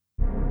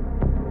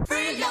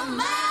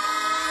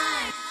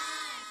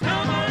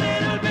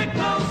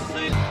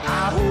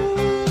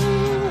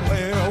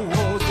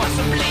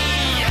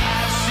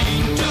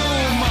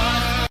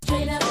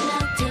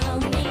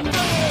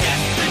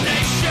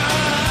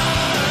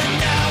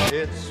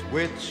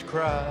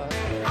witchcraft.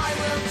 I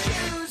will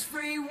choose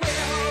free will.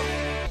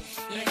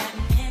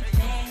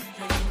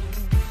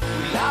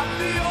 Not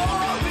the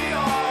all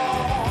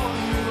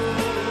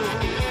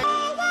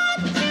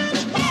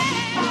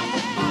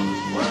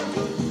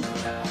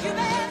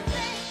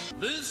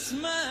This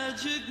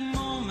magic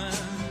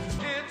moment,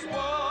 it's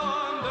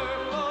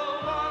wonderful,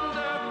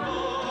 wonderful.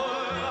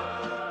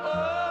 Oh,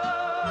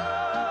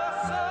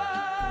 so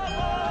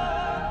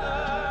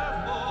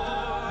wonderful,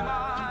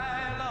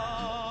 my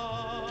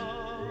love.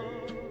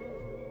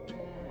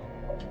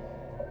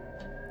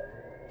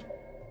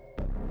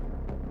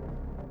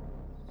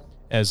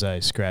 As I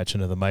scratch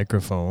into the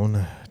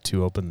microphone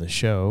to open the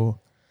show,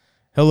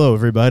 hello,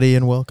 everybody,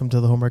 and welcome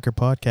to the Homewrecker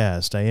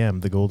Podcast. I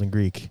am the Golden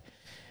Greek,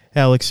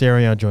 Alex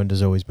Arion, joined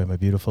as always by my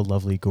beautiful,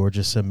 lovely,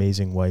 gorgeous,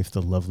 amazing wife,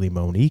 the lovely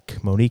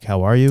Monique. Monique,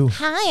 how are you?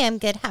 Hi, I'm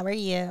good. How are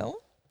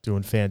you?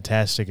 Doing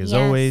fantastic as Yes.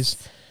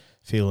 always.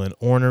 Feeling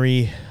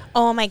ornery.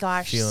 Oh my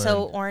gosh,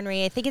 so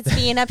ornery. I think it's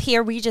being up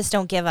here. We just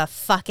don't give a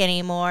fuck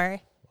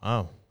anymore.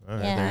 Wow. All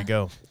right, Yeah. there you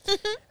go. I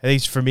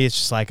think for me, it's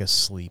just like a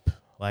sleep.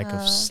 Lack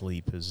of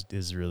sleep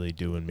is really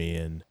doing me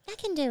in. I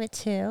can do it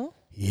too.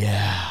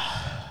 Yeah.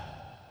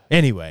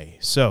 Anyway,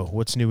 so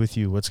what's new with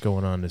you? What's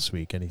going on this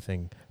week?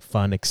 Anything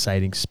fun,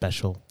 exciting,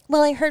 special?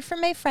 Well, I heard from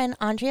my friend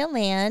Andrea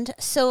Land.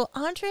 So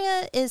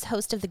Andrea is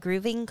host of the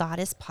Grooving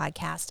Goddess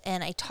podcast,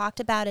 and I talked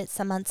about it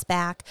some months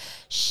back.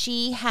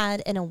 She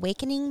had an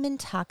Awakening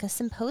Mintaka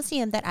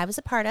symposium that I was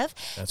a part of.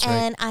 That's right.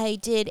 And I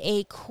did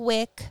a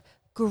quick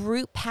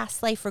group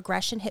past life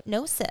regression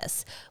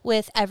hypnosis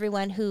with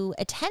everyone who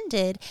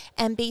attended,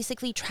 and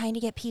basically trying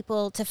to get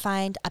people to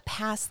find a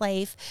past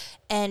life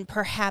and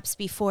perhaps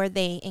before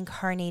they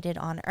incarnated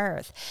on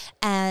Earth.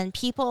 And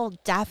people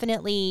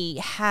definitely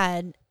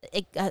had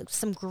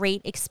some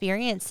great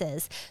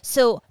experiences.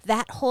 So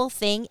that whole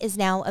thing is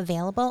now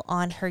available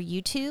on her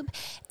YouTube,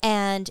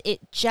 and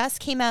it just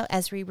came out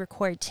as we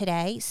record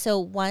today. So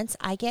once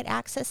I get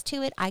access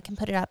to it, I can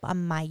put it up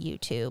on my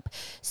YouTube.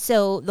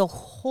 So the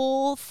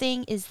whole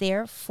thing is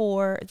there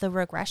for the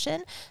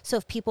regression. So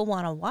if people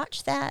want to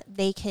watch that,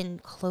 they can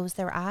close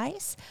their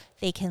eyes,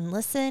 they can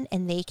listen,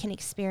 and they can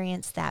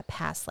experience that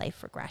past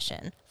life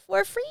regression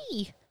for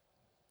free.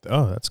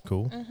 Oh, that's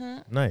cool.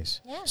 Mm-hmm. Nice.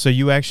 Yeah. So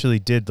you actually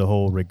did the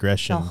whole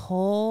regression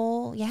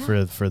Yeah.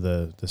 for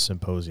the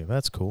symposium.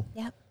 That's cool.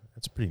 Yep.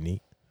 That's pretty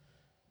neat.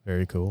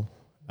 Very cool.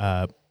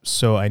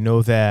 So I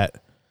know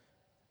that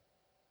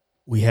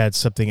we had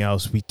something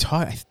else. We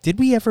taught. Did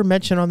we ever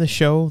mention on the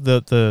show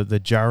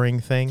the jarring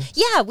thing?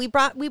 Yeah, we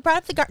brought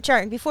up the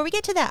jarring. Before we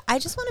get to that, I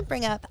just want to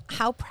bring up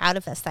how proud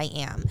of us I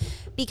am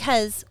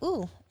because,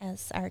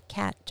 as our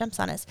cat jumps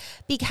on us,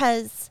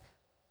 because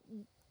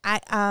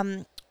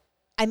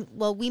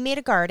we made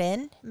a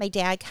garden. My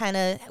dad kind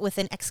of, with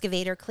an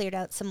excavator, cleared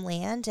out some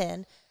land,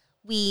 and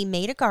we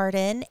made a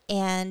garden,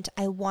 and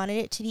I wanted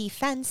it to be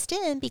fenced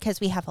in because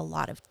we have a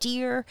lot of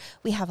deer.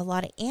 We have a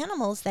lot of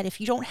animals that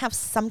if you don't have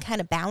some kind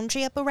of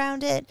boundary up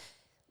around it,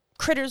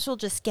 critters will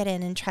just get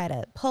in and try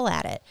to pull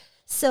at it.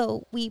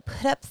 So we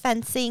put up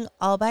fencing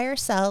all by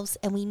ourselves,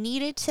 and we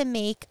needed to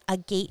make a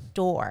gate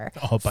door.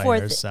 All by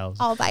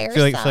ourselves. All by I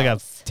feel ourselves. like a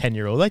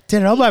 10-year-old. I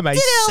did it all by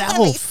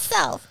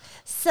myself.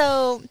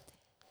 So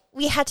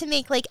we had to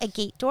make like a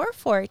gate door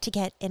for it to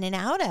get in and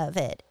out of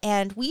it.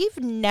 And we've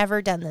never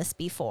done this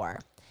before.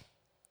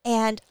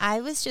 And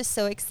I was just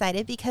so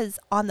excited because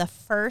on the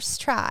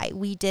first try,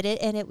 we did it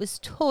and it was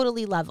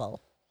totally level.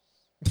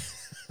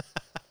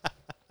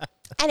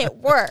 And it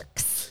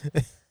works.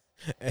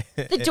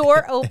 The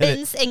door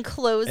opens and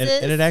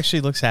closes. And it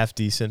actually looks half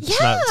decent.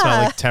 Yeah. It's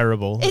not like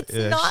terrible. It's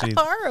not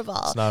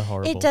horrible. It's not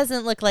horrible. It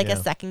doesn't look like Yeah.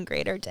 a second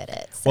grader did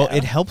it. So. Well,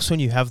 it helps when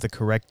you have the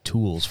correct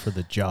tools for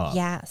the job.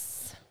 Yes.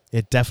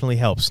 It definitely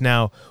helps.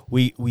 Now,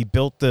 we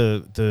built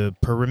the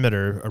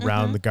perimeter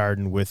around the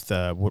garden with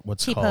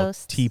what's called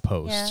T-posts.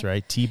 T-posts, Yeah.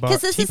 right?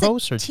 Because this is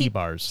T-posts or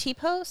T-bars?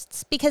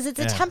 T-posts, because it's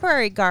a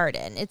temporary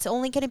garden. It's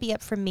only going to be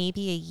up for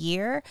maybe a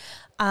year,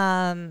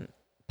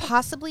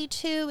 possibly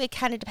 2. It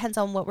kind of depends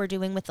on what we're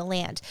doing with the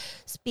land.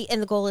 And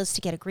the goal is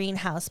to get a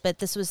greenhouse. But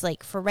this was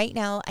like, for right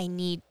now, I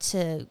need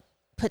to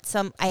put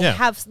some, I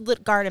have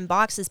garden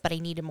boxes, but I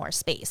needed more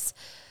space.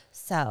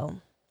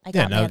 So I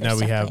got now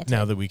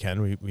that we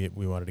can,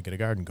 we wanted to get a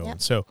garden going.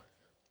 Yep. So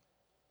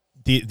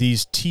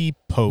these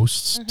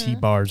T-posts,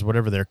 T-bars,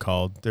 whatever they're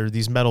called, they're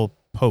these metal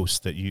posts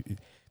that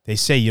they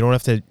say you don't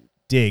have to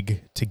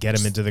dig to get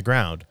them into the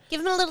ground.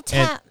 Give them a little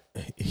tap.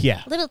 A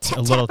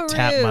little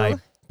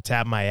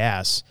tap my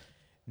ass.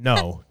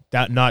 No,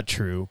 that not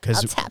true.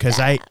 Because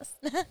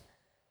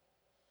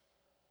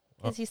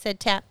you said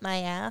tap my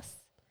ass.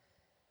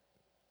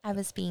 I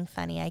was being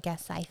funny. I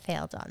guess I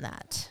failed on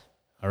that.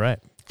 All right.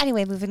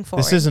 Anyway, moving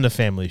forward. This isn't a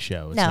family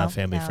show. It's not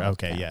family.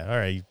 Okay, yeah. All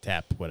right, you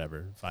tap,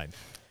 whatever. Fine.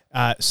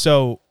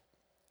 So,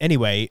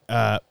 anyway,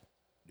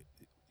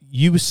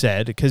 you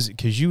said, because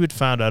you had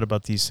found out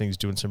about these things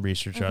doing some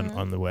research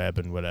on the web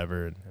and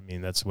whatever. And I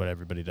mean, that's what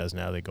everybody does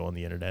now. They go on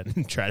the internet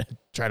and try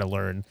to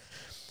learn.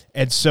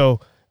 And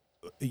so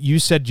you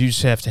said you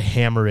just have to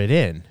hammer it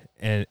in.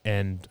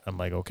 and I'm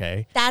like,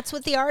 okay. That's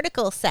what the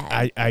article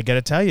said. I got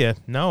to tell you,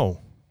 no,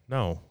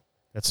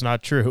 that's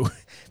not true.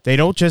 They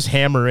don't just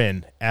hammer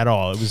in at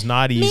all. It was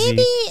not easy.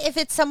 Maybe if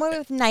it's somewhere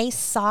with nice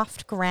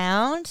soft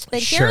ground, but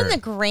here in the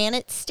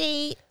granite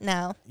state,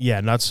 no.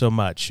 Yeah, not so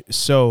much.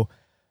 So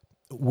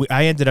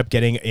I ended up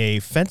getting a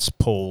fence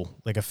pole,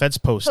 like a fence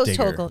post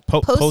digger,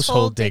 post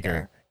hole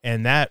digger,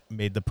 and that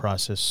made the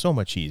process so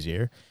much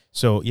easier.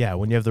 So yeah,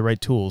 when you have the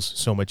right tools,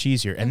 so much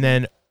easier. And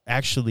then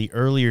actually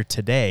earlier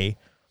today,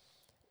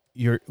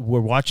 your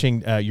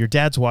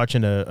dad's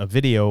watching a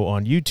video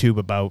on YouTube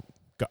about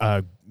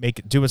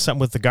doing something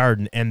with the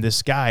garden, and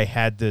this guy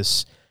had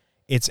this.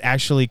 It's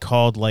actually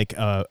called like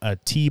a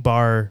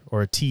T-bar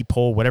or a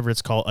T-pole, whatever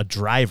it's called, a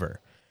driver,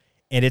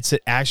 and it's an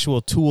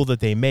actual tool that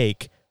they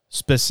make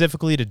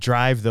specifically to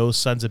drive those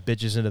sons of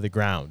bitches into the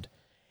ground.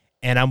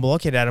 And I'm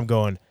looking at him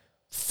going,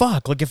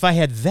 fuck, like if I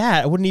had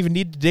that, I wouldn't even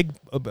need to dig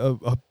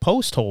a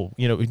post hole.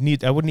 I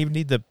wouldn't even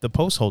need the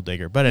post hole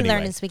digger. But anyway. We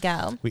learn as we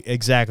go.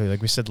 Exactly.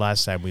 Like we said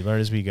last time, we learn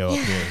as we go up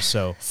here.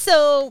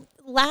 So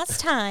last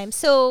time,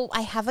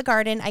 I have a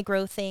garden. I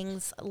grow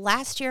things.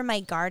 Last year, my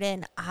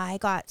garden, I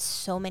got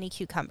so many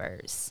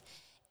cucumbers.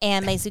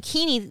 And my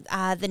zucchini,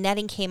 the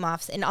netting came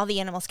off, and all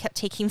the animals kept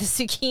taking the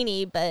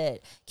zucchini,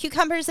 but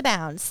cucumbers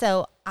abound.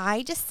 So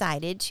I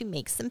decided to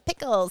make some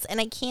pickles,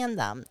 and I canned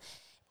them.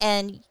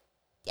 And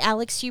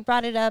Alex, you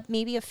brought it up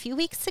maybe a few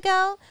weeks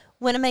ago.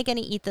 When am I going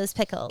to eat those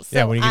pickles?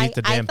 Yeah, when are you going to eat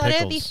the damn pickles? I thought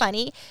it would be pickles?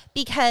 funny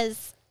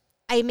because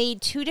I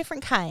made two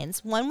different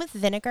kinds, one with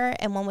vinegar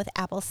and one with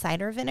apple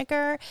cider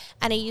vinegar,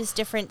 and I used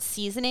different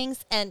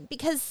seasonings. And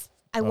because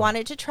I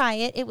wanted to try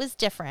it, it was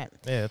different.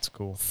 Yeah, that's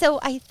cool. So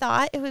I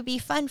thought it would be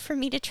fun for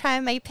me to try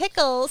my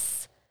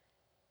pickles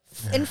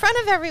in front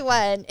of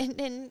everyone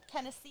and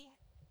kind of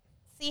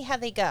see how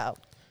they go.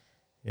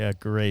 Yeah,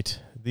 great.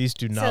 These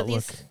do not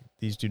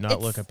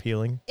look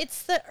appealing.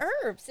 It's the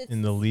herbs. It's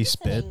in the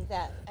least bit.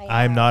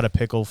 I'm not a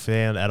pickle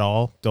fan at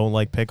all. Don't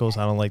like pickles.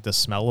 I don't like the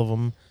smell of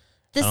them.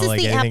 This is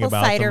the apple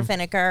cider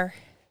vinegar.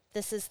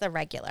 This is the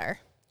regular.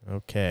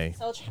 Okay.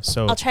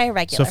 So I'll try a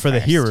regular. So for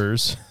the first.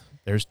 hearers,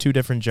 there's two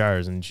different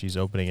jars, and she's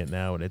opening it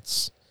now, and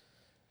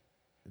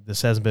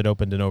this hasn't been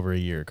opened in over a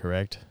year,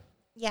 correct?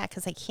 Yeah,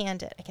 because I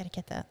canned it. I got to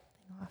get that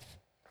thing off.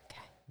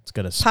 Okay. It's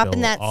gonna spill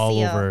that all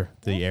seal. over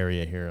the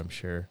area here, I'm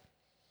sure.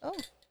 Oh,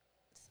 it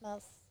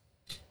smells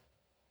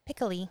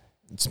pickly.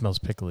 It smells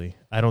pickly.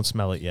 I don't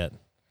smell it yet.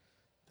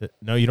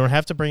 No, you don't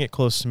have to bring it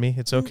close to me.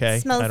 It's okay.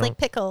 It smells like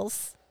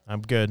pickles.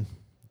 I'm good.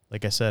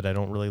 Like I said, I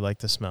don't really like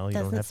the smell. You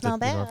don't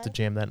have to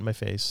jam that in my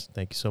face.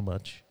 Thank you so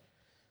much.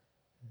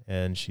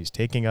 And she's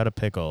taking out a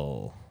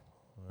pickle.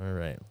 All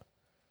right.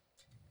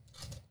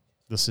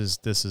 This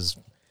is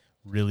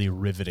really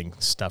riveting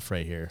stuff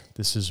right here.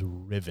 This is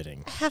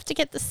riveting. I have to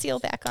get the seal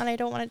back on. I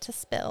don't want it to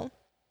spill.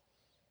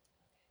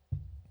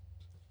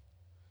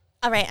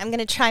 All right, I'm going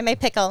to try my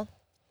pickle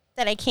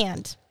that I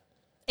canned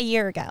a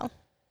year ago.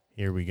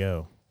 Here we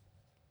go.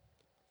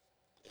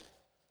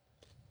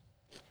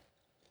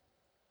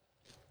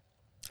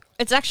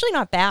 It's actually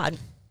not bad.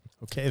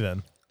 Okay,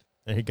 then.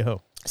 There you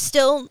go.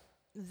 Still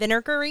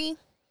vinegary.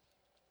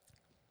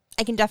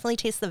 I can definitely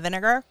taste the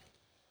vinegar.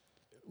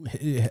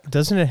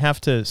 Doesn't it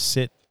have to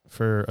sit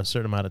for a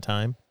certain amount of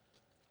time?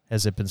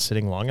 Has it been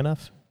sitting long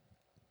enough?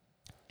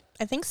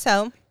 I think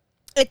so.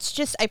 It's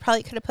just I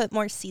probably could have put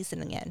more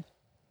seasoning in.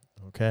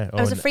 Okay.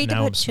 I was afraid to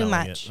put too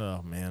much.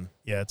 Oh, man.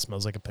 Yeah, it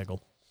smells like a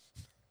pickle.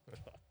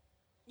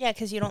 Yeah,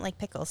 because you don't like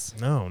pickles.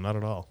 No, not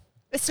at all.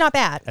 It's not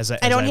bad. As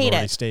I don't I've hate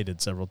already it. stated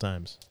several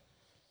times.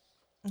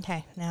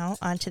 Okay, now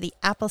on to the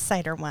apple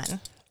cider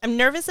one. I'm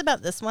nervous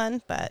about this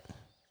one, but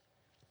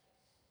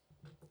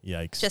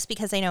Yikes. just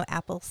because I know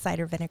apple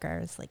cider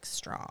vinegar is like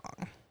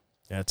strong.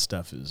 That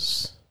stuff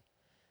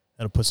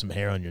that'll put some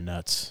hair on your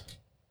nuts.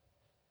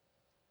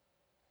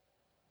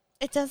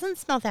 It doesn't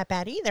smell that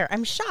bad either.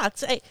 I'm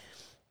shocked.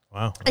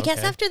 Wow. I guess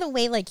okay. after the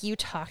way like you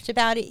talked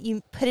about it,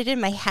 you put it in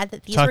my head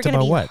that these were going to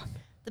be what?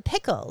 The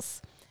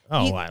pickles.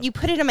 Oh, you, wow. you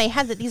put it in my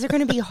head that these are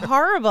going to be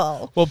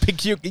horrible. Well,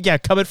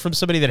 coming from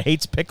somebody that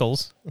hates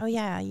pickles, Oh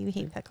yeah, you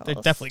hate pickles. they're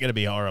definitely going to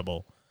be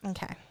horrible.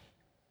 Okay. There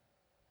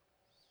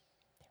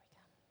we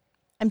go.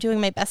 I'm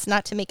doing my best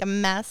not to make a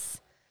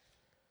mess.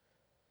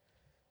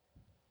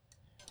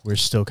 We're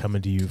still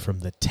coming to you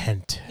from the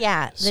tent.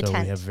 Yeah, so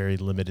tent. we have very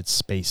limited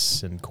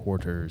space and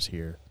quarters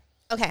here.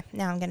 Okay,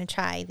 now I'm going to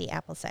try the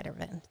apple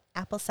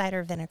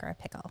cider vinegar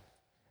pickle.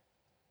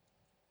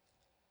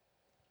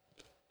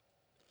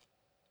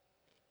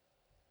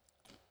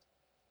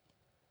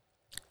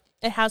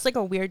 It has like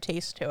a weird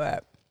taste to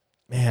it.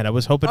 Man, I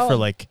was hoping for Oh.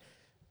 like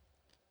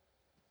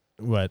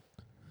what?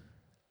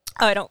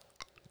 Oh, I don't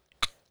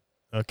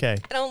Okay.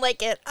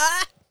 like it.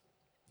 Ah!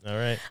 All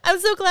right. I'm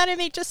so glad I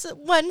made just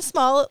one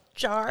small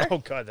jar. Oh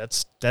god,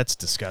 that's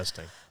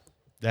disgusting.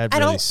 That I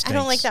really don't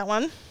stinks. like that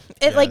one. It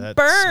Yeah, like that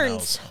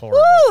burns. smells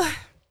horrible. Woo!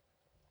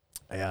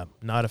 Yeah,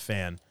 not a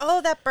fan.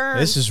 Oh, that burns.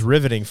 This is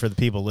riveting for the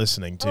people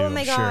listening too. Oh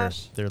my I'm sure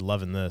gosh. they're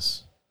loving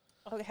this.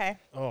 okay.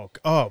 Oh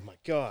my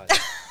god.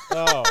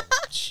 Oh,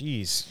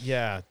 jeez.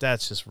 Yeah,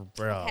 that's just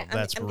I'm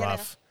that's gonna-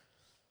 rough.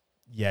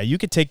 Yeah, you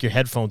could take your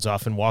headphones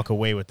off and walk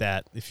away with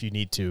that if you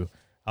need to.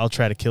 I'll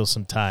try to kill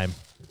some time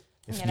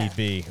if need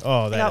be.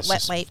 Oh, got wet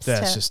that's wipes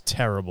just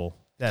terrible.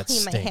 That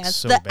clean my stinks hands.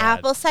 so The bad.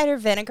 apple cider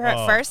vinegar Oh.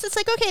 at first, it's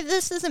like, okay,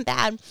 this isn't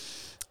bad.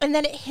 And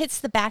then it hits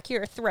the back of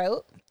your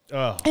throat,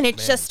 Oh, and it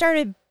man. just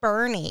started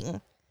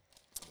burning.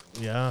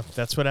 Yeah,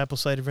 that's what apple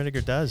cider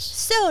vinegar does.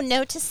 So,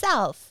 note to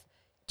self,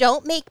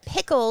 don't make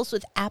pickles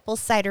with apple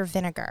cider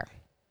vinegar.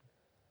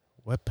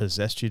 What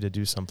possessed you to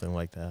do something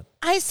like that?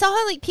 I saw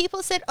like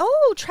people said,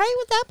 oh, try it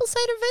with apple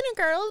cider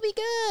vinegar. It'll be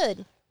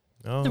good.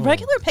 Oh, The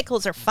regular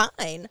pickles are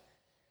fine.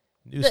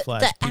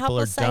 newsflash, The people apple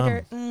are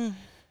cider. dumb.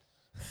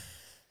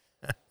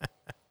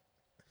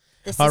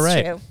 This All is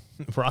right. true.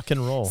 Rock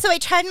and roll. So I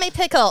tried my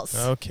pickles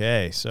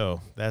Okay,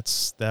 so that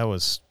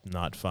was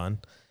not fun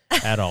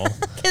at all.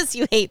 because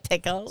you hate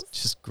pickles.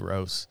 Just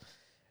gross.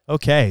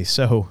 Okay,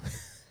 so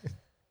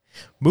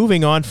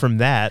moving on from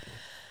that,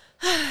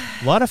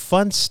 a lot of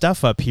fun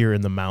stuff up here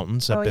in the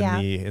mountains, up Oh, yeah.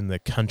 in the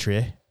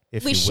country,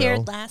 if We you will.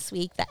 shared last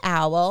week the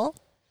owl,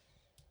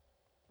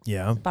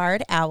 Yeah.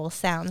 barred owl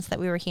sounds that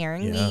we were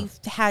hearing. Yeah. We've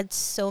had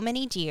so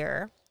many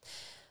deer.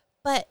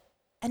 But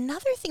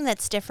another thing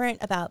that's different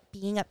about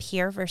being up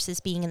here versus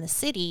being in the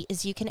city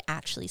is you can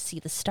actually see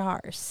the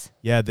stars.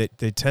 Yeah, they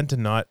tend to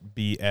not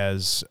be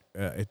as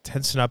it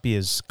tends to not be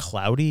as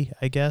cloudy,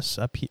 I guess,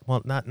 up here.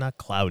 Well, not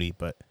cloudy,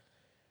 but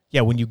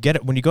yeah, when you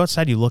go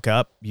outside, you look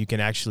up, you can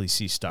actually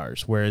see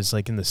stars. Whereas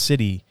like in the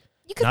city,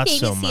 You could not maybe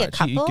so see much. a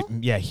couple.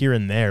 Yeah, here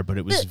and there, but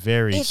it was But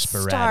very it's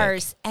sporadic.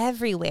 stars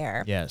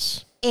everywhere.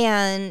 Yes.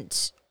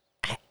 And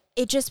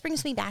it just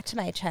brings me back to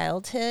my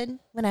childhood.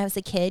 When I was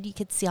a kid, you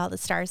could see all the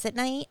stars at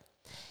night.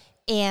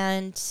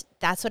 And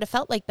that's what it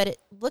felt like. But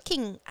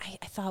I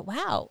thought,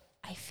 wow,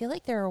 I feel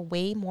like there are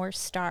way more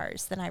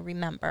stars than I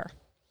remember.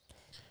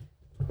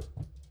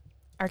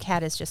 Our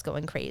cat is just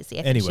going crazy.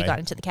 I think Anyway, she got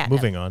into the cat.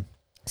 moving on.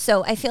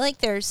 So I feel like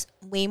there's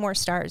way more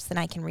stars than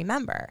I can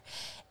remember.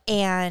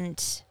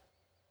 And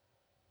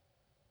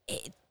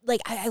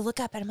I look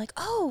up and I'm like,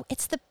 oh,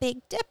 it's the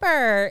Big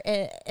Dipper.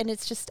 And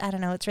it's just, I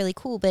don't know, it's really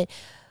cool. But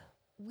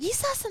we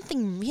saw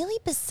something really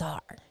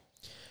bizarre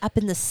up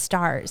in the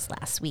stars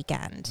last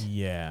weekend.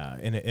 Yeah,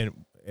 and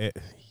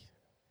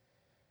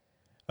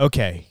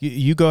okay,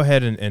 you go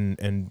ahead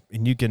and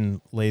you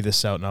can lay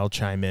this out, and I'll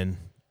chime in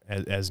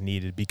as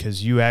needed,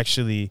 because you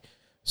actually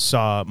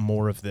saw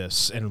more of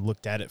this and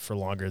looked at it for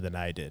longer than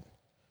I did.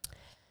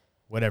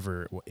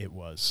 Whatever it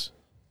was.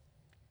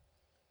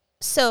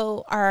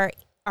 So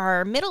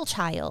our middle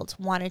child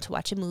wanted to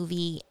watch a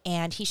movie,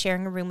 and he's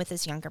sharing a room with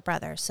his younger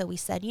brother. So we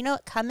said, you know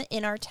what, come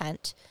in our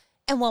tent,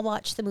 and we'll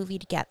watch the movie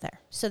together.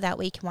 So that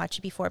way you can watch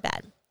it before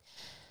bed.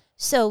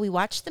 So we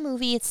watched the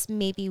movie. It's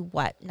maybe,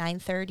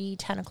 9:30,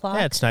 10 o'clock?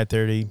 Yeah, it's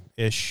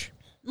 9:30-ish.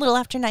 A little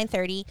after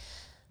 9:30.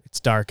 It's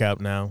dark out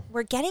now.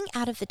 We're getting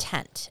out of the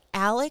tent.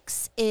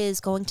 Alex is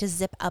going to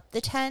zip up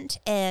the tent,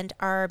 and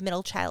our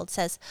middle child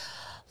says,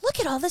 look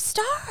at all the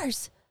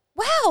stars.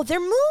 Wow, they're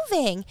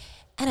moving.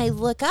 And I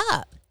look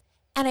up,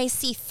 and I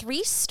see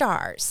 3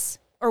 stars,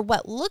 or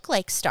what look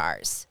like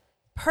stars,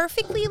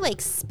 perfectly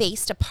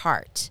spaced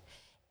apart.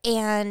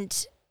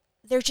 And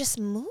they're just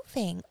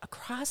moving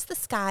across the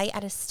sky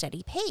at a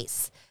steady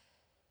pace.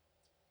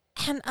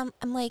 And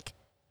I'm like,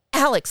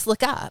 Alex,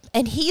 look up.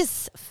 And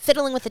he's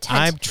fiddling with the tent.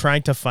 I'm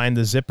trying to find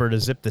the zipper to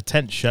zip the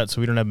tent shut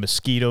so we don't have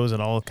mosquitoes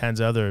and all kinds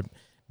of other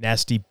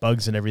nasty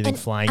bugs and everything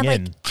flying I'm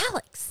in. like,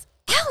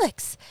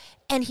 Alex.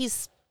 And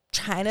he's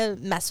trying to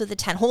mess with the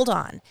tent. Hold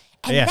on.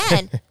 And Yeah.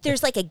 then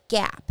there's a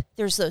gap.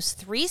 There's those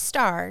 3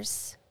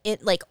 stars.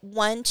 It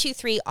 1, 2,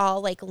 3,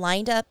 all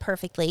lined up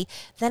perfectly.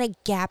 Then a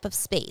gap of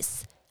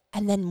space.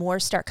 And then more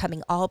start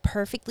coming, all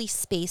perfectly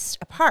spaced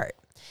apart.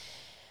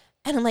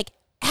 And I'm like,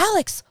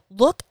 Alex,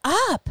 look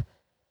up.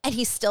 And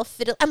he's still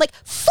fiddling. I'm like,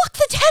 fuck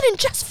the tent and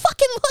just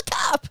fucking look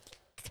up.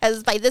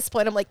 Because by this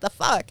point, I'm like, the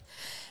fuck.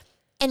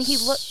 And he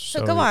looked.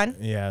 So go on.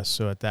 Yeah,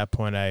 so at that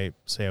point I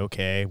say,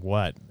 okay,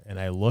 what? And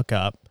I look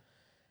up,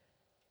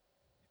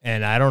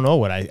 and I don't know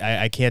what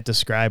I can't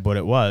describe what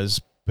it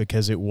was,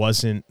 because it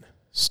wasn't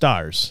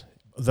stars,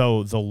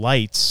 though the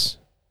lights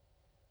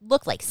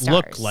Look like stars.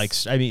 look like.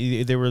 I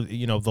mean, they were,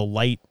 the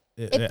light.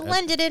 It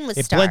blended in with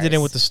It stars. blended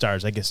in with the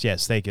stars, I guess.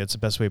 Yes, thank you. That's the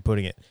best way of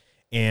putting it.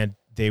 And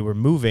they were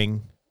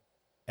moving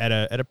at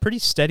a pretty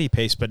steady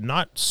pace, but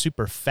not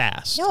super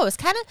fast. No, it was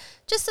kind of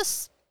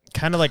just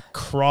Kind of like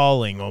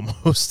crawling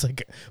almost,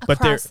 but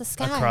they're Across the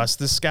sky. across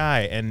the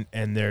sky,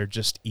 and they're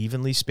just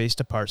evenly spaced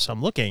apart. So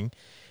I'm looking,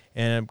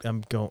 and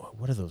I'm going,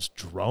 what are those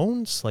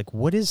drones?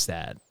 What is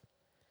that?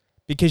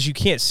 Because you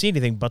can't see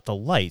anything but the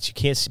lights. You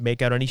can't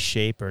make out any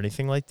shape or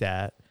anything like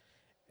that,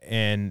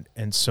 and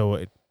so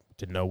it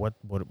didn't know what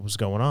was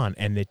going on,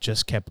 and it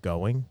just kept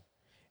going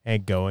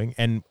and going,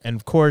 and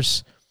of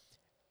course.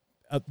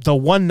 The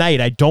one night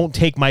I don't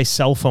take my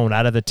cell phone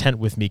out of the tent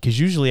with me, because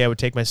usually I would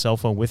take my cell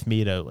phone with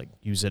me to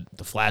use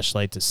the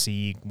flashlight to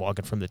see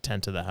walking from the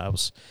tent to the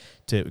house,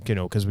 to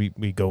because we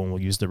go and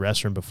we'll use the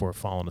restroom before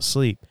falling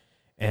asleep,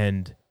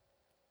 and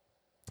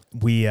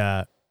we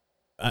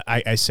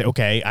I say,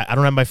 okay, I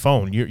don't have my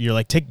phone. You're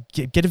like,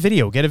 get a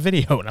video,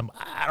 and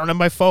I don't have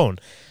my phone,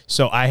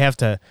 so I have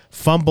to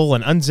fumble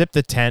and unzip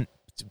the tent,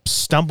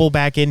 stumble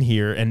back in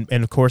here, and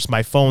of course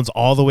my phone's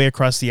all the way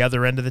across the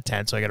other end of the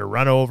tent, so I got to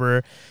run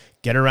over,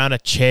 get around a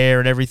chair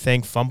and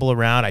everything, fumble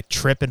around. I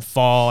trip and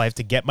fall. I have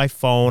to get my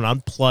phone,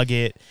 unplug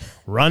it,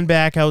 run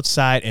back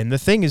outside, and the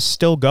thing is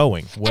still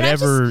going.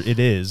 Whatever it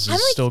is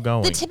still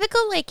going. The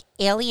typical like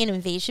alien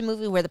invasion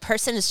movie where the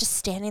person is just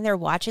standing there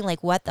watching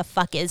like, what the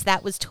fuck is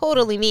that? Was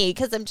totally me,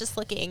 because I'm just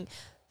looking,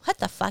 what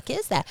the fuck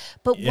is that?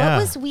 But what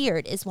was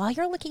weird is while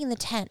you're looking in the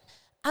tent,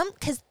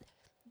 because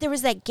there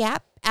was that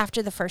gap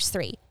after the first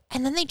 3,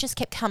 and then they just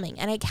kept coming,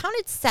 and I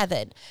counted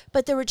 7,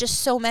 but there were just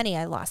so many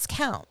I lost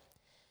count.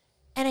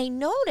 And I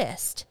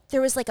noticed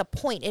there was like a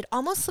point. It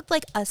almost looked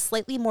like a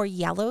slightly more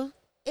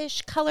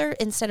yellowish color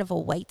instead of a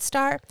white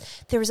star.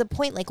 There was a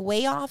point like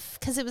way off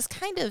because it was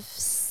kind of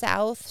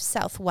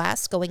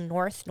southwest going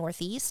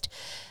northeast,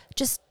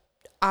 just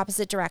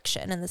opposite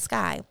direction in the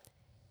sky.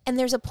 And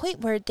there's a point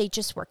where they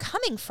just were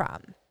coming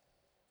from.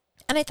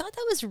 And I thought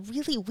that was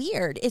really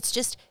weird. It's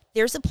just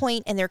there's a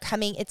point and they're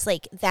coming. It's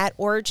like that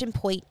origin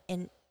point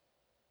and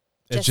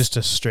it's just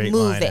a straight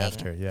line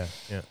after. Yeah.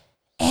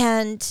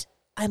 And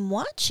I'm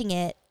watching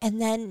it, and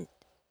then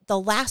the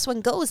last one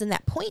goes, and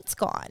that point's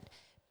gone.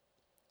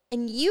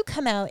 And you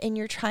come out, and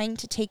you're trying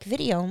to take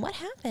video, and what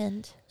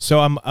happened? So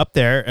I'm up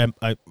there, and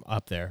I'm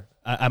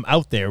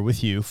out there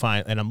with you,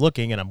 fine, and I'm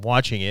looking, and I'm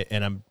watching it,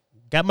 and I'm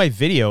got my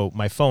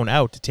phone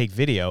out to take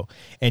video,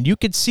 and you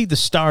can see the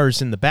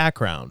stars in the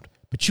background,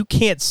 but you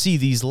can't see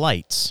these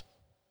lights.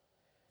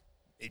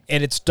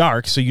 And it's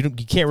dark, so you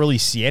can't really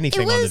see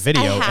anything on the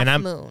video.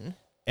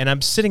 And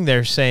I'm sitting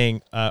there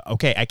saying,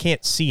 okay, I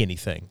can't see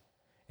anything.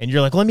 And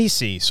you're like, let me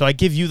see. So I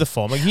give you the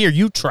phone. I'm like, here,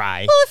 you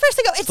try. Well, at first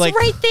I go, it's like,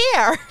 right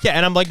there. Yeah,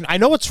 and I'm like, I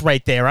know it's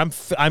right there.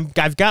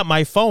 I've got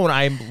my phone.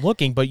 I'm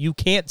looking, but you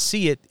can't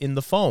see it in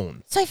the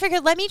phone. So I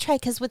figured, let me try,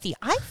 because with the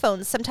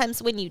iPhone,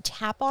 sometimes when you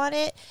tap on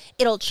it,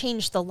 it'll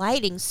change the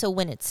lighting, so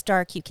when it's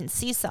dark, you can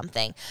see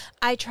something.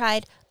 I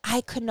tried.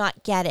 I could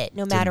not get it,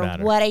 no matter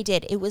what I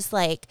did. It was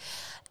like,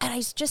 and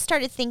I just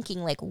started thinking,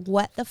 like,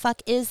 what the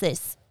fuck is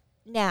this?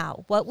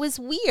 Now, what was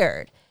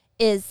weird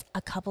is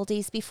a couple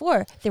days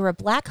before, there were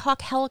Black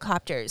Hawk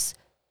helicopters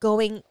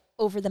going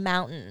over the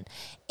mountain.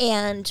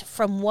 And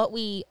from what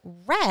we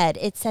read,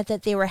 it said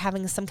that they were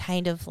having some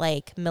kind of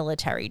like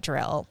military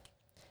drill,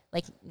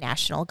 like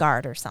National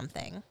Guard or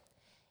something.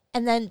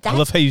 And then I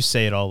love how you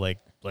say it all like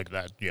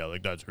that. Yeah,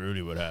 like that's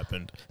really what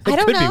happened. I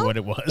don't know. It could be what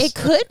it was. It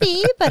could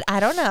be, but I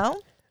don't know.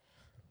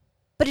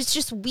 But it's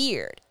just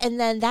weird.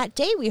 And then that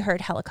day we heard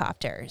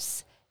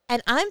helicopters.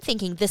 And I'm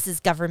thinking this is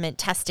government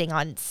testing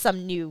on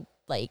some new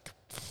like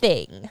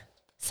thing,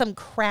 some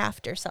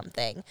craft or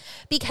something,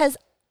 because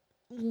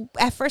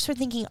at first we're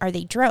thinking, are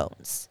they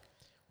drones?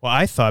 Well,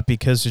 I thought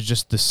because of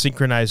just the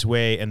synchronized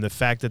way and the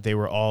fact that they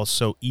were all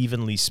so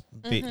evenly,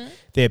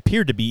 they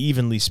appeared to be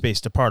evenly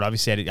spaced apart.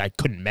 Obviously, I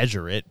couldn't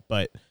measure it,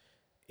 but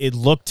it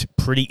looked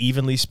pretty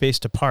evenly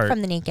spaced apart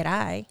from the naked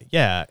eye.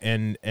 Yeah,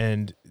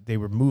 and they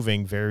were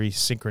moving very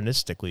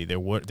synchronistically.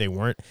 They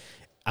weren't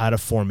out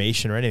of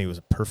formation or anything. It was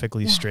a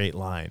perfectly straight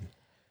line.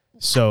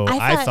 So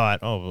I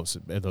thought, oh,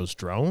 are those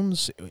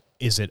drones?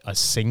 Is it a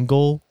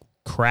single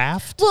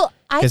craft? Well,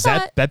 because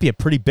that'd be a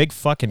pretty big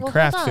fucking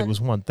craft if it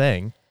was one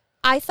thing.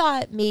 I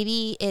thought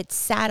maybe it's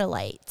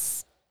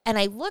satellites, and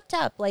I looked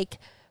up like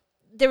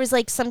there was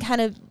like some kind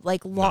of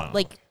like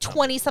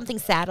 20 something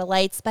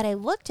satellites, but I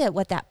looked at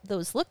what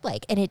those looked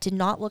like, and it did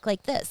not look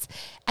like this.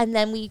 And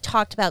then we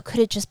talked about, could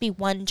it just be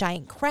one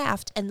giant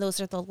craft, and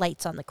those are the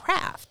lights on the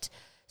craft?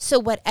 So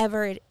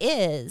whatever it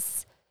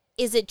is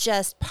it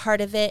just part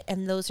of it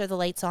and those are the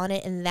lights on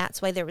it, and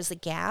that's why there was a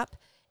gap,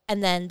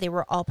 and then they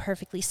were all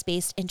perfectly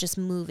spaced and just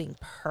moving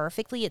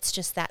perfectly? It's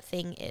just that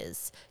thing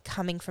is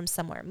coming from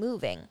somewhere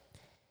moving.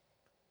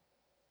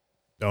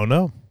 Don't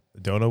know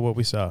what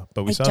we saw,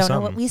 but we saw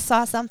something. We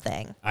saw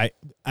something.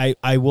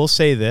 I will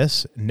say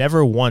this,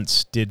 never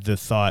once did the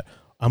thought,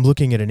 I'm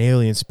looking at an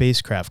alien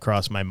spacecraft,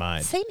 cross my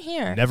mind. Same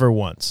here. Never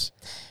once.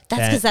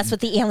 That's because that's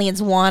what the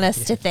aliens want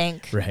us to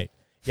think. Right.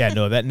 Yeah,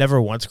 no, that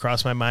never once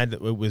crossed my mind.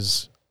 It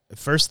was,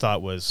 first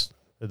thought was,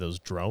 are those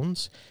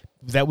drones?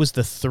 That was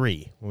the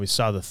 3, when we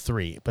saw the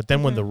 3. But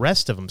then when the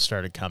rest of them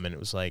started coming, it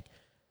was like,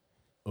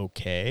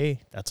 okay,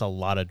 that's a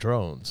lot of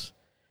drones.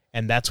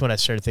 And that's when I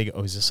started thinking,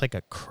 oh, is this like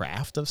a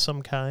craft of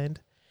some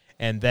kind?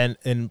 And then,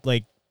 and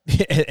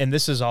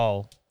this is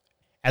all,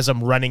 as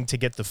I'm running to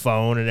get the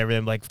phone and everything,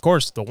 I'm like, of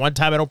course, the one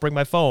time I don't bring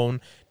my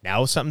phone,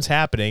 now something's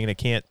happening and I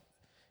can't,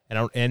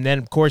 and then,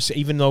 of course,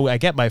 even though I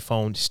get my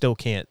phone, still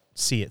can't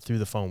see it through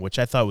the phone, which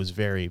I thought was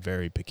very,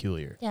 very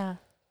peculiar. Yeah.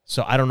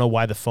 So I don't know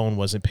why the phone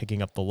wasn't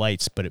picking up the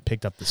lights, but it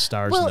picked up the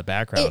stars in the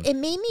background. It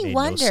made me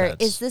wonder,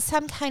 is this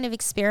some kind of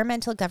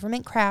experimental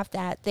government craft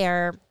that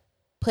they're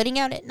putting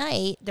out at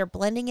night? They're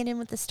blending it in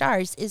with the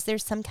stars. Is there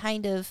some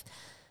kind of...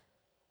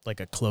 like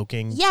a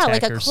cloaking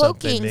like a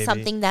cloaking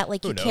something that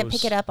like you can't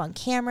pick it up on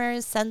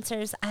cameras,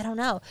 sensors? I don't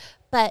know.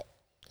 But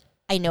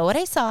I know what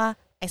I saw.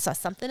 I saw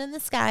something in the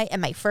sky,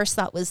 and my first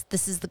thought was,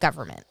 this is the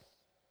government.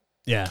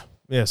 Yeah.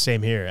 Yeah,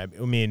 same here.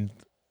 I mean,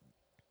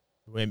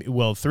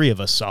 well, three of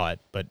us saw it,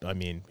 but I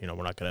mean, we're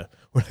not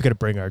gonna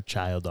bring our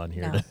child on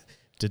here No.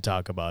 to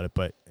talk about it.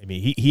 But I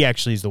mean, he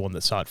actually is the one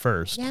that saw it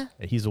first. Yeah.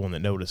 And he's the one that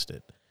noticed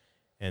it,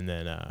 and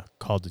then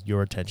called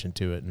your attention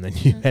to it, and then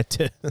you had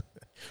to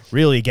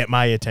really get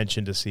my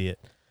attention to see it.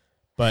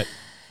 But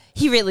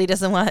He really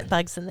doesn't want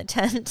bugs in the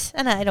tent,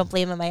 and I don't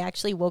blame him. I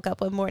actually woke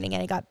up one morning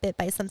and I got bit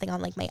by something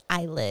on like my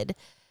eyelid,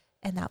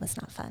 and that was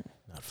not fun.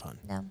 not fun.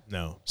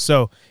 No.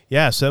 So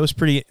that was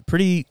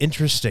pretty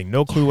interesting.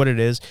 No clue what it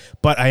is,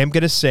 but I am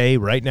going to say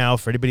right now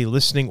for anybody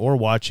listening or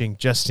watching,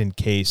 just in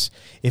case,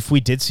 if we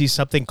did see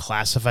something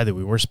classified that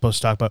we weren't supposed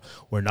to talk about,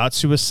 we're not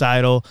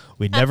suicidal.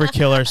 We'd never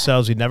kill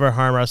ourselves. We'd never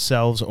harm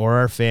ourselves or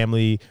our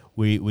family.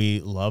 We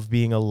love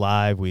being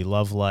alive. We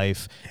love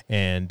life.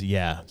 And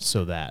yeah,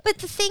 so that. But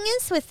the thing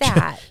is with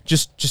that,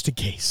 just in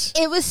case.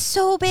 it was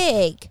so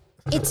big.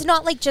 It's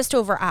not like just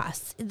over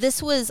us.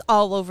 This was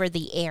all over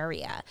the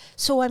area.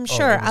 So I'm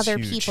sure it was other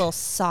huge. people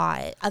saw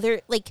it.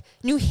 Like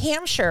New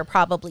Hampshire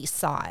probably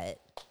saw it.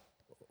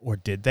 Or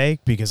did they?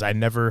 Because I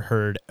never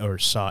heard or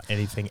saw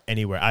anything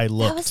anywhere. I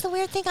looked. That was the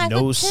weird thing. I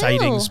No looked too.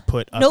 sightings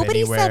put up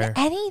Nobody anywhere. said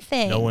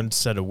anything. No one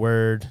said a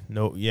word.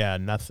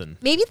 Nothing.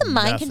 Maybe the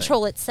mind Nothing.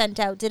 control it sent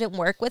out didn't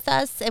work with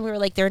us, and we were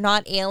like, they're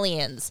not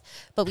aliens,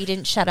 but we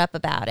didn't shut up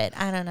about it.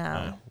 I don't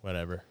know.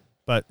 Whatever.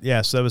 But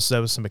yeah, so that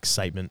was some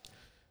excitement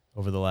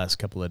over the last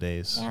couple of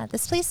days. Yeah,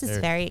 this place is There-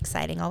 very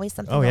exciting. Always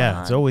something Oh going yeah, on.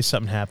 there's always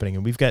something happening,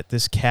 and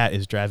this cat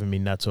is driving me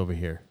nuts over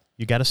here.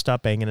 You got to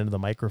stop banging into the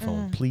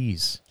microphone,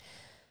 please.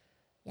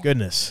 Yeah.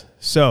 Goodness.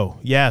 So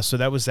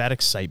that was that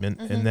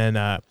excitement, and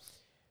then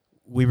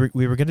we were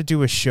going to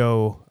do a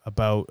show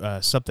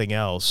about something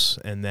else,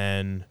 and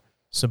then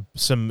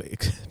some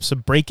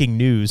breaking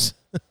news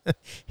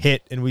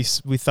hit, and we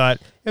thought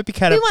it'd be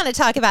kind we of. want to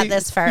talk about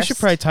this We first. should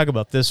probably talk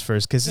about this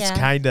first because it's Yeah.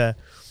 kind of.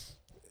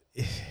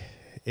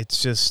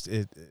 It's just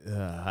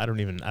I don't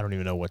even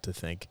know what to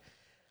think.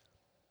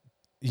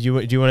 Do you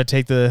want to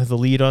take the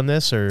lead on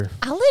this, or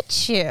I'll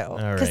let you,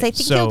 right, because I think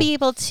so- you'll be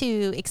able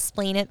to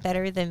explain it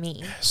better than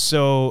me.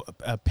 so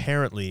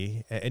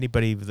apparently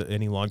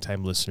any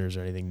longtime listeners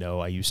or anything know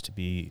I used to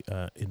be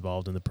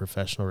involved in the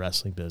professional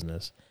wrestling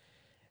business,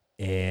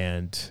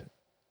 and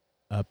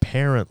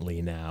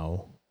apparently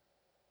now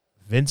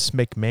Vince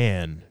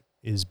McMahon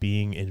is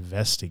being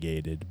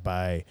investigated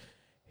by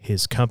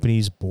his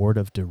company's board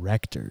of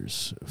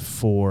directors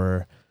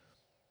for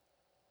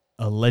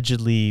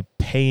allegedly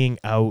paying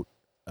out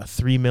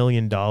 $3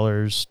 million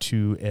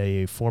to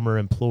a former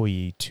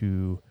employee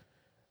to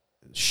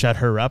shut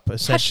her up,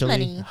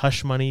 essentially.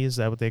 Hush money, is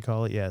that what they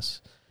call it?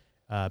 Yes.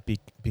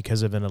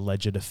 Because of an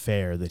alleged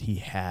affair that he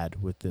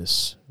had with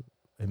this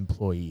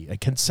employee, a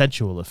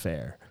consensual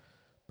affair,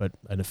 but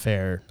an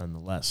affair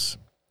nonetheless.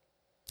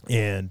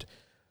 And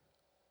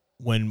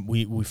when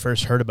we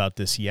first heard about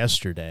this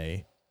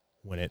yesterday,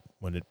 when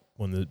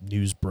the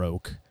news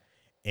broke,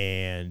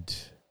 and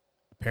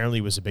apparently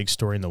it was a big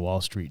story in the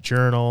Wall Street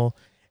Journal,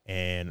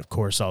 and of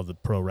course all the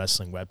pro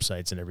wrestling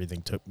websites and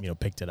everything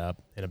picked it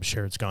up, and I'm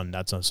sure it's gone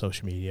nuts on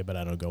social media, but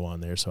I don't go on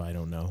there, so I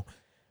don't know.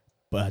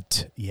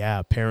 But yeah,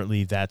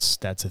 apparently that's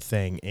a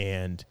thing,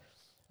 and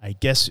I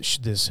guess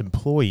this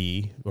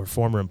employee or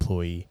former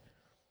employee,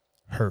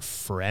 her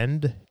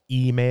friend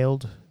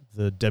emailed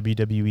the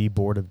WWE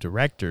board of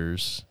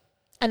directors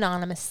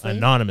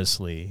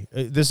anonymously.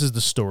 This is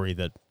the story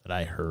that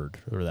I heard,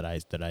 or that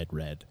I'd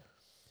read,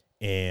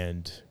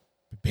 and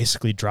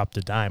basically dropped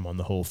a dime on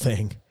the whole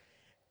thing.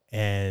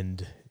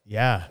 And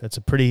yeah, that's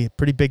a pretty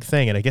big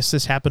thing. And I guess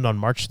this happened on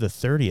March the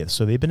 30th.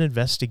 So they've been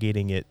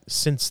investigating it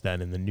since then,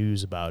 in the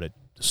news about it.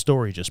 The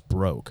story just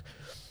broke.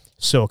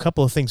 So a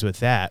couple of things with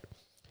that.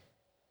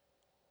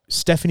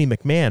 Stephanie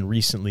McMahon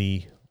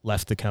recently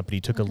left the company,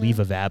 took a leave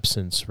of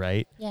absence,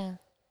 right? Yeah.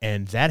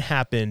 And that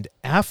happened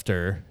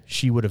after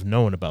she would have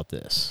known about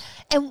this.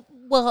 And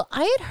well,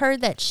 I had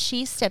heard that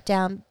she stepped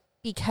down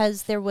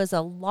because there was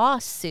a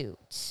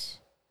lawsuit.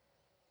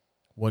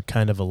 What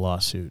kind of a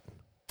lawsuit?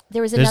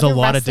 There's a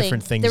lot of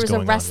different things There was going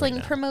a on right wrestling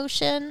now.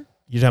 promotion.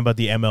 You're talking about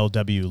the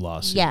MLW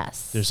lawsuit.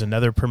 Yes. There's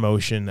another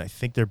promotion. I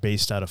think they're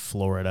based out of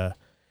Florida.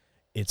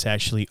 It's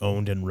actually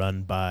owned and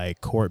run by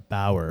Court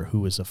Bauer, who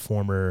was a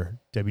former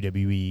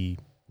WWE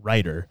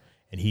writer,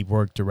 and he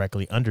worked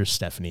directly under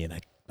Stephanie. And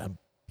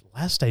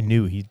last I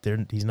knew,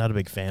 he's not a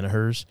big fan of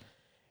hers.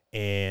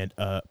 And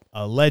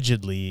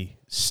allegedly,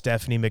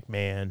 Stephanie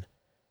McMahon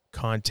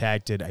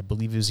contacted, I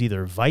believe it was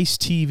either Vice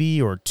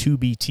TV or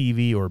Tubi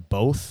TV or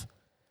both.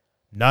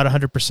 Not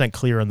 100%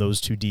 clear on those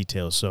two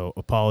details, so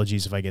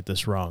apologies if I get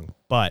this wrong.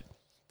 But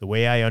the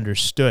way I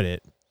understood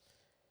it,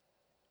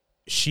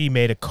 she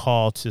made a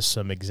call to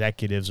some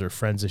executives or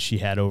friends that she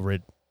had over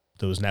at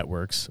those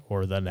networks,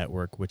 or the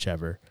network,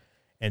 whichever,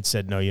 and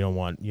said, no, you don't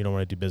want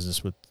to do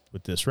business with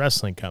this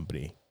wrestling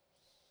company.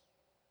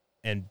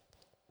 And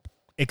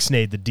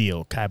ixnayed the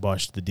deal,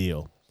 kiboshed the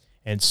deal.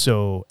 And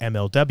so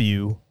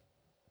MLW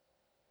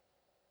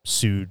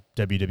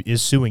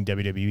is suing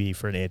WWE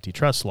for an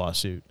antitrust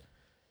lawsuit.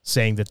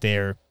 saying that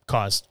they're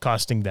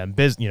costing them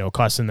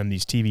costing them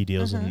these TV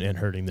deals and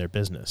hurting their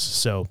business.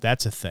 So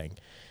that's a thing.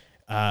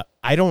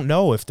 I don't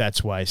know if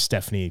that's why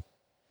Stephanie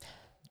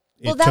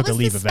took a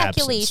leave of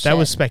absence. That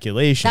was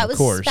speculation, of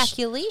course. That was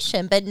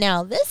speculation, but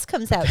now this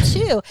comes out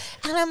too,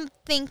 and I'm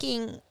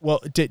thinking.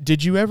 Well,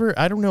 did you ever?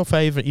 I don't know if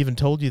I even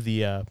told you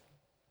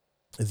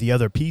the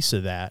other piece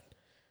of that.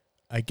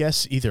 I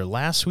guess either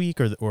last week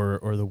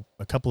or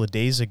a couple of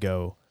days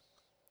ago,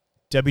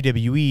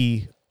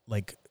 WWE,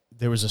 like,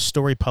 there was a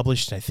story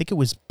published. I think it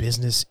was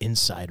Business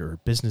Insider, or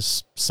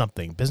Business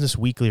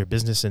Weekly, or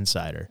Business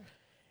Insider.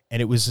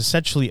 And it was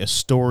essentially a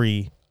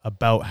story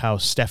about how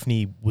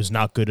Stephanie was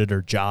not good at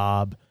her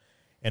job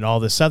and all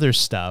this other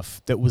stuff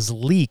that was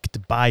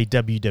leaked by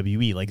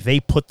WWE. Like,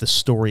 they put the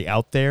story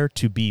out there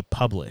to be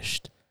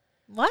published.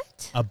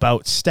 What?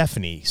 About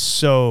Stephanie.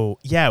 So,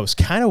 yeah, it was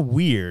kind of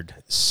weird.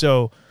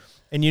 So,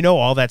 and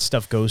all that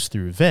stuff goes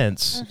through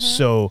Vince.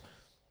 So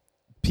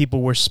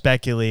people were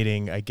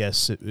speculating, I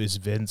guess it was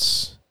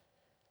Vince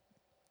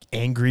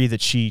angry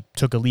that she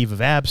took a leave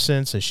of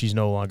absence, that she's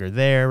no longer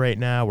there right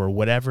now or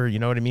whatever, you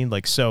know what I mean?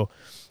 Like, so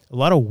a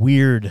lot of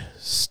weird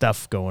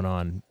stuff going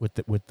on with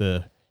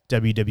the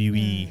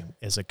WWE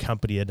as a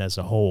company and as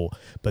a whole.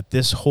 But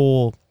this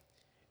whole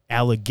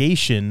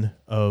allegation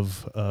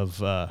of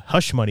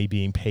hush money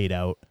being paid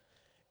out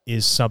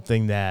is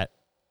something that,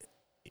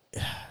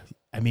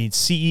 I mean,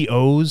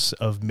 CEOs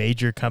of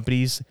major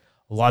companies,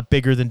 a lot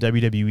bigger than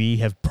WWE,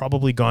 have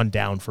probably gone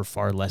down for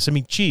far less. I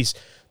mean, geez,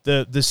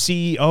 the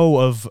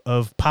CEO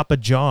of Papa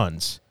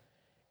John's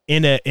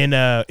in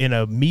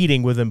a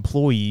meeting with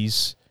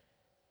employees,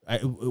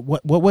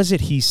 what was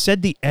it? He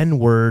said the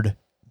N-word,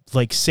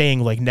 like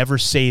saying, like, never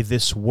say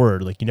this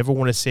word, like, you never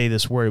want to say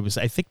this word.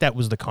 I think that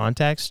was the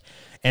context.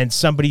 And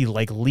somebody,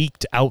 like,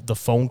 leaked out the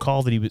phone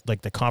call that he was,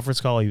 like, the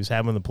conference call he was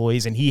having with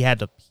employees, and he had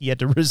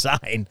to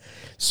resign.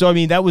 So, I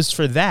mean, that was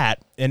for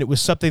that. And it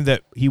was something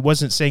that he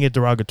wasn't saying it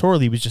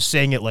derogatorily. He was just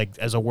saying it, like,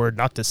 as a word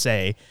not to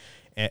say,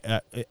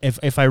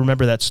 if I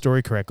remember that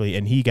story correctly.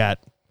 And he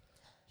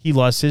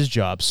lost his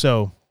job.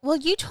 So, well,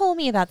 you told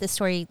me about this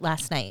story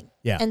last night.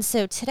 Yeah. And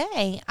so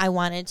today I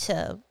wanted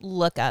to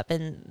look up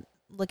and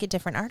look at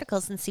different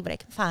articles and see what I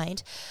can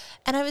find.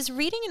 And I was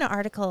reading an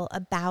article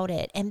about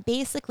it. And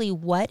basically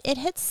what it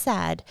had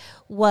said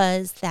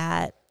was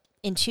that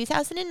in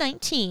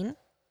 2019,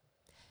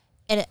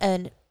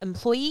 an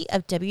employee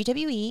of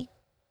WWE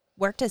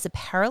worked as a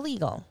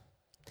paralegal.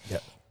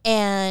 Yep.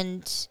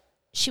 And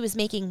she was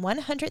making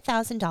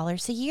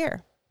 $100,000 a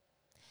year.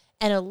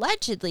 And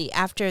allegedly,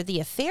 after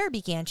the affair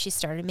began, she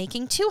started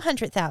making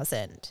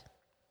 $200,000.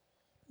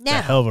 Now,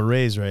 a hell of a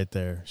raise right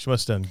there. She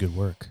must have done good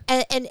work.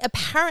 And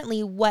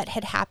apparently what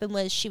had happened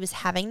was she was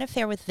having an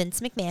affair with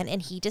Vince McMahon,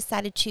 and he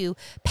decided to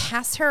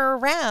pass her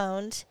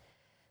around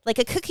like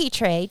a cookie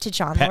tray to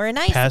John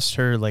Laurinaitis. Passed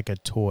her like a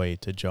toy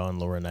to John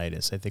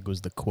Laurinaitis, I think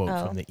was the quote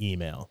from the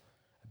email.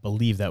 I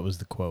believe that was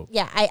the quote.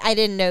 Yeah, I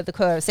didn't know the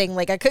quote. I was saying,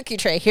 like, a cookie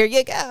tray. Here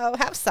you go.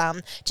 Have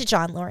some. To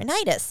John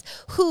Laurinaitis,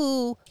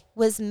 who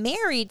was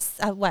married,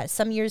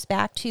 some years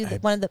back to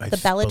one of the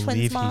Bella Twins' I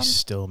believe mom? he's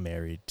still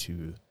married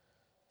to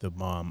the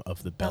mom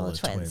of the Bella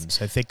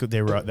Twins. I think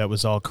that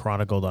was all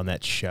chronicled on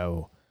that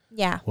show.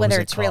 Yeah, What whether was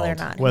it it's real or called?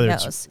 not, Whether who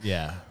it's knows?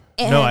 yeah.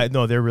 And-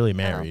 No, they're really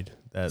married.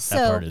 That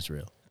part is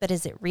real. But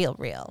is it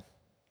real?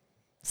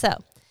 So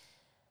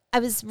I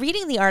was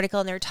reading the article,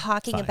 and they're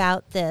talking Fine.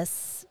 about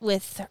this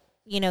with,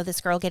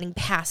 this girl getting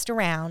passed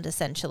around,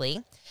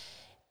 essentially.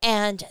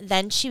 And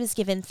then she was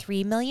given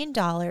 $3 million,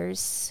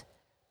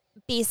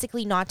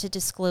 basically not to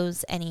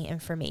disclose any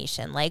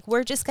information. Like,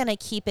 we're just going to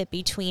keep it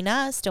between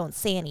us. Don't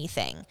say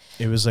anything.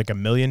 It was like $1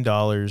 million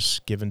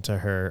given to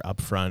her up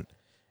front,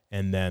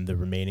 and then the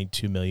remaining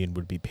 $2 million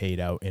would be paid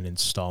out in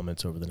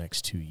installments over the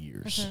next 2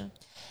 years. Mm-hmm.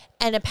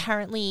 And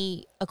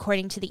apparently,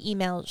 according to the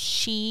email,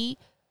 she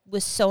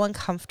was so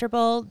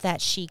uncomfortable that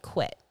she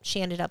quit.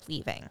 She ended up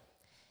leaving.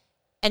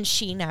 And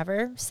she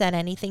never said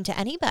anything to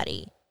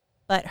anybody,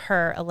 but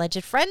her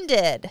alleged friend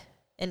did,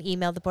 and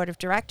emailed the board of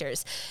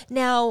directors.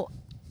 Now,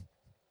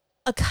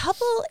 a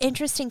couple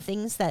interesting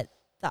things that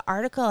the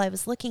article I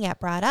was looking at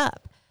brought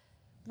up.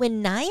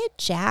 When Nia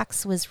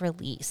Jax was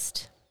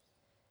released,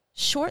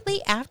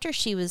 shortly after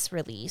she was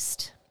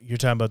released. You're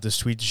talking about this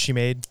tweet that she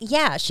made?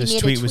 Yeah, she made a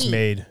tweet. This tweet was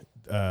made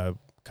a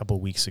couple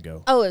of weeks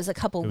ago. Oh, it was a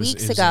couple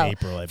weeks it was ago. in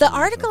April, I the believe,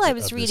 article I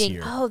was of this reading,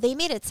 year. they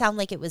made it sound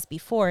like it was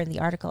before in the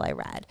article I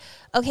read.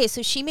 Okay,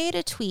 so she made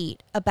a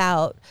tweet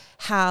about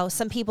how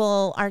some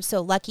people aren't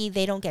so lucky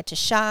they don't get to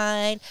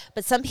shine,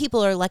 but some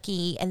people are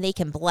lucky and they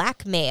can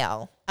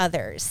blackmail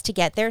others to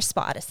get their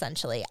spot,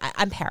 essentially.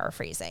 I'm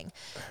paraphrasing.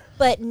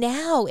 But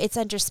now it's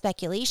under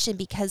speculation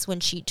because when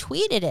she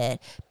tweeted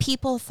it,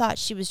 people thought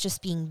she was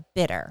just being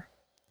bitter.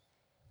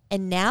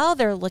 And now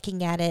they're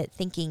looking at it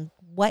thinking,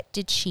 what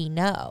did she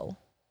know?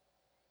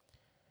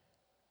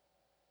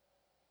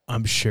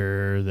 I'm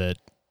sure that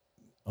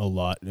a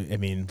lot, I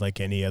mean, like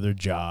any other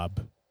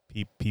job,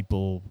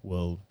 people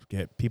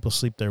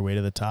sleep their way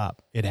to the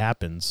top. It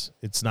happens.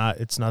 It's not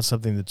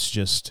something that's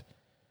just,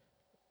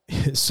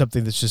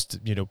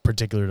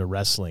 particular to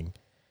wrestling.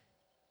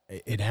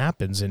 it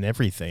happens in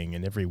everything,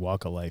 in every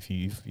walk of life.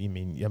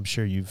 I'm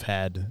sure you've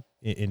had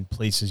in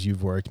places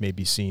you've worked,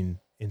 maybe seen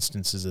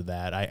instances of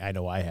that. I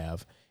know I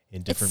have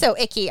in different. It's so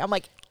icky. I'm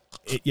like,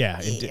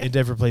 in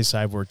different places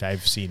I've worked,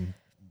 I've seen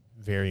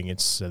varying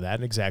instances of that.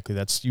 And exactly,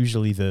 that's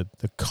usually the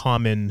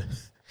common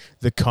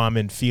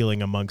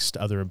feeling amongst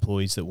other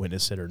employees that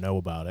witness it or know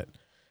about it.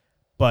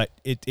 But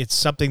it's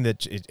something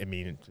that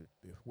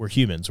we're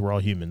humans. We're all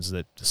humans.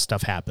 That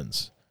stuff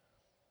happens.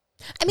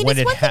 I mean,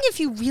 it's one thing if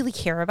you really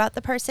care about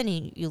the person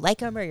and you like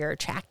them or you're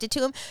attracted to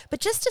them, but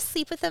just to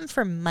sleep with them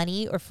for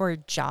money or for a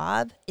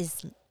job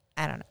is,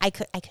 I don't know. I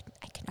could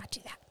not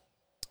do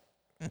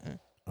that. Mm-mm.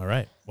 All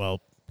right.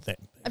 Well,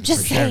 I'm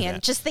just saying,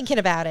 just thinking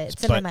about it.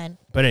 It's in my mind.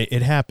 But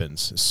it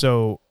happens.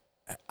 So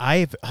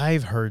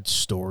I've heard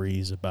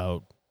stories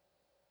about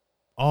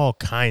all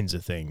kinds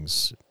of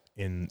things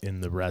in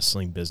the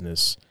wrestling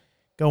business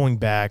going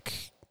back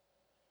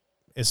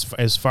as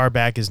far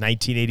back as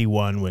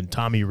 1981 when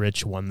Tommy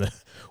Rich won the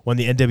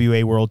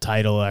NWA World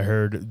Title. I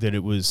heard that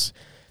it was,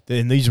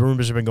 and these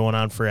rumors have been going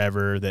on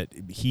forever, that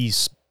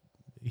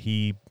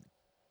he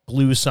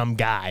blew some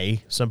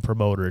guy, some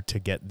promoter to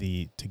get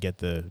the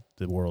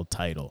world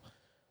title.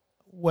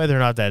 Whether or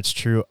not that's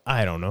true,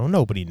 I don't know.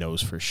 Nobody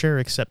knows for sure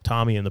except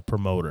Tommy and the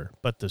promoter.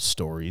 But the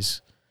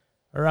stories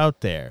are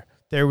out there.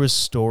 There was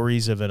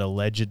stories of an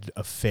alleged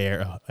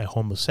affair, a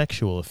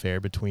homosexual affair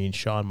between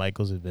Shawn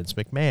Michaels and Vince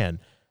McMahon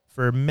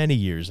for many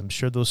years. I'm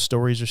sure those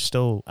stories are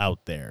still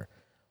out there.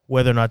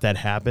 Whether or not that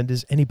happened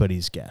is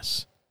anybody's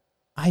guess.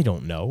 I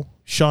don't know.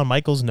 Shawn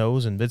Michaels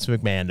knows and Vince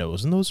McMahon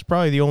knows, and those are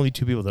probably the only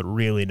two people that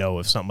really know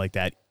if something like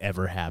that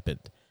ever happened.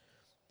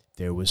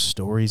 There was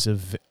stories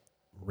of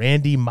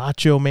Randy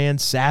Macho Man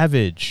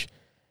Savage.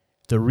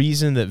 The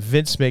reason that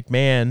Vince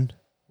McMahon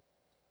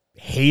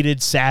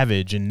hated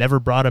Savage and never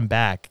brought him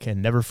back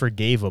and never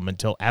forgave him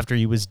until after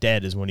he was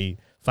dead is when he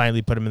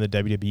finally put him in the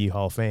WWE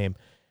Hall of Fame.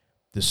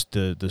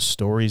 The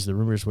stories, the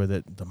rumors were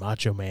that the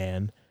Macho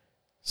Man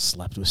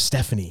slept with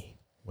Stephanie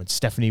when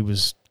Stephanie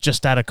was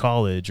just out of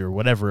college or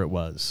whatever it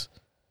was.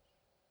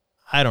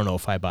 I don't know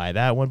if I buy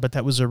that one, but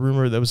that was a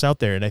rumor that was out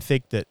there. And I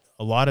think that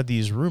a lot of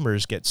these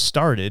rumors get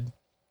started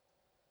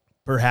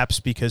perhaps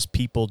because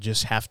people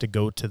just have to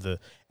go to the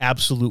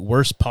absolute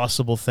worst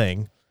possible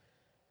thing.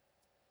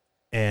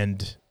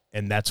 And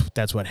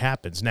that's what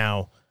happens.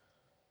 Now,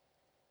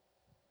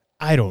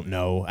 I don't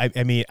know.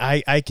 I mean,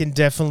 I can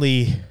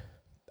definitely,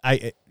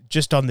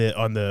 just on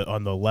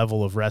the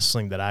level of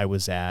wrestling that I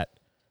was at,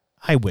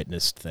 I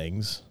witnessed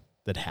things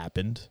that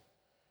happened.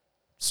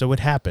 So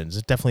it happens.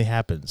 It definitely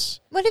happens.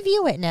 What have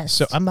you witnessed?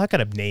 So I'm not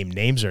going to name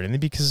names or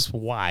anything because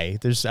why?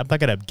 I'm not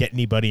going to get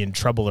anybody in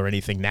trouble or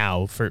anything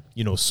now for,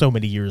 so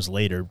many years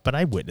later, but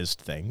I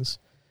witnessed things.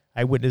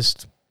 I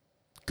witnessed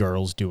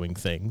girls doing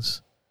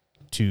things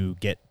to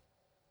get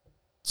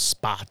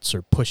spots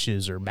or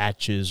pushes or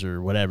matches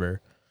or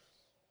whatever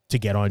to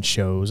get on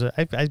shows.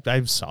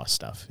 I saw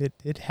stuff.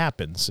 It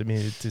happens. I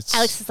mean, it's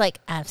Alex is like,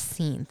 I've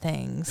seen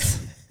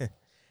things.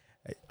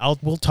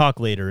 we'll talk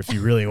later if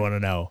you really want to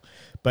know.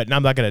 But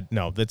I'm not gonna.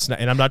 No, that's not.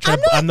 And I'm not trying.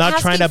 I'm not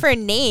trying asking to for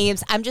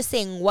names. I'm just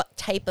saying what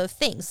type of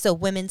things. So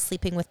women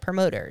sleeping with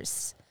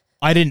promoters.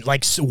 I didn't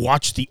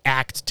watch the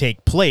act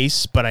take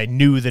place, but I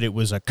knew that it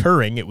was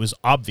occurring. It was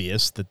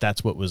obvious that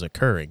that's what was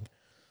occurring.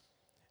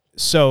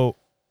 So,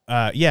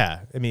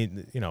 yeah. I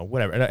mean,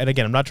 whatever. And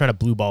again, I'm not trying to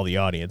blue ball the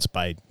audience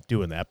by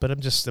doing that, but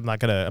I'm not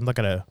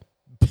gonna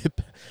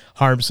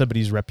harm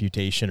somebody's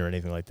reputation or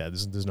anything like that.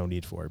 There's no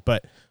need for it.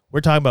 But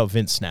we're talking about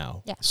Vince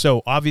now. Yeah.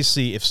 So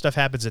obviously if stuff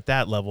happens at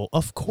that level,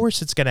 of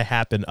course it's going to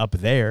happen up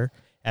there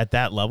at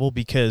that level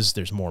because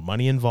there's more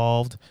money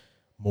involved,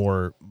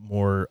 more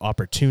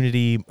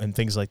opportunity and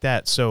things like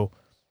that. So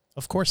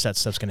of course that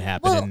stuff's going to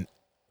happen. Well,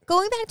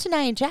 going back to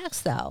Nia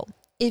Jax though,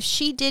 if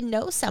she did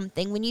know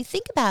something, when you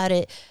think about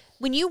it,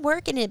 when you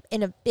work in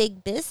a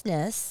big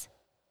business,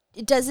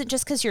 it doesn't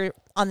just because you're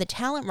on the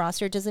talent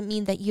roster, it doesn't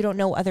mean that you don't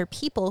know other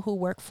people who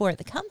work for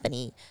the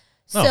company.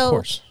 So of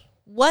course.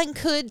 One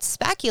could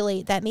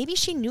speculate that maybe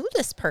she knew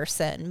this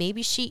person.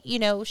 Maybe she,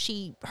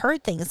 she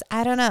heard things.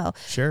 I don't know.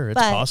 Sure,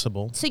 it's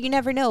possible. So you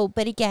never know.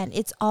 But again,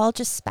 it's all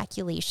just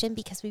speculation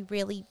because we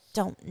really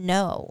don't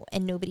know.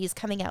 And nobody's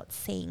coming out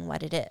saying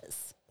what it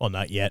is. Well,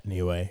 not yet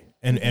anyway.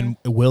 And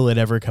will it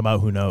ever come out?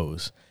 Who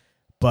knows?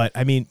 But,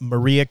 I mean,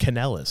 Maria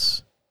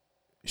Kanellis,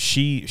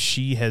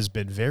 she has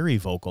been very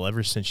vocal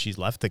ever since she's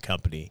left the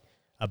company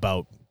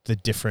about the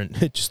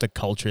different, just the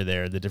culture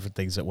there, the different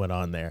things that went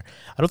on there.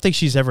 I don't think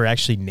she's ever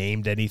actually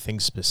named anything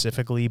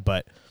specifically,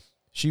 but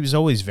she was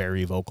always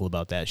very vocal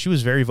about that. She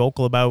was very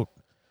vocal about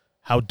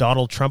how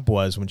Donald Trump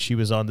was when she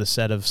was on the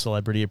set of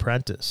Celebrity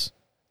Apprentice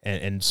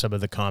and some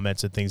of the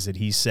comments and things that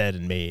he said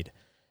and made.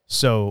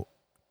 So,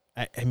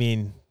 I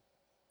mean,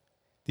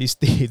 these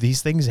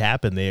things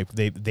happen.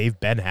 They've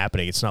been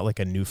happening. It's not like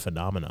a new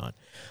phenomenon.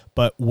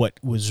 But what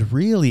was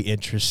really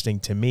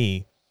interesting to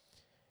me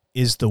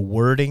is the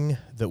wording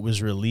that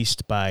was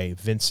released by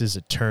Vince's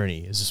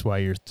attorney. Is this why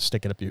you're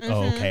sticking up your...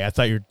 Oh, okay. I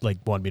thought you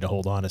wanted me to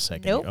hold on a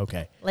second. Nope.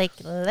 Okay.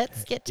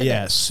 Let's get to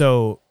this.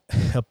 So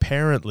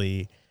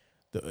apparently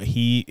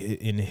He,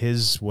 in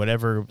his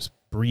whatever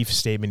brief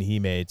statement he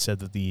made, said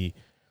that the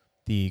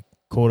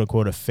quote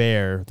unquote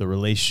affair, the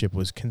relationship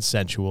was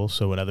consensual.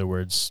 So in other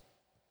words,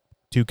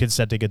 two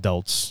consenting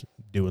adults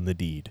doing the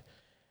deed,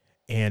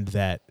 and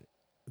that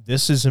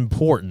this is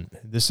important.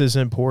 This is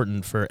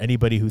important for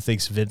anybody who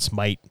thinks Vince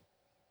might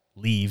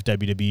leave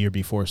WWE or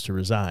be forced to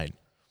resign.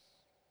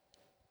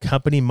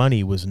 Company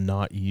money was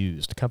not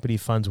used. Company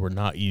funds were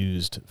not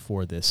used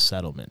for this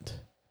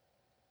settlement.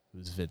 It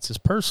was Vince's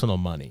personal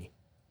money.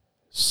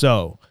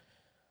 So,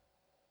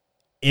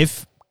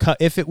 if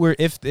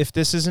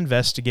this is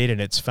investigated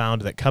and it's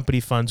found that company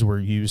funds were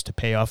used to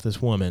pay off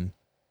this woman,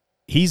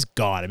 he's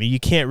gone. I mean, you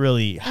can't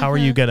really. How are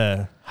you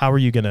gonna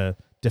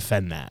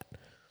defend that?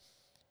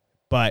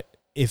 But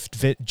if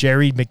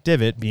Jerry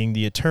McDevitt, being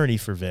the attorney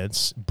for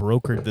Vince,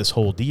 brokered this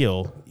whole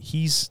deal,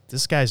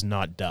 this guy's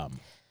not dumb.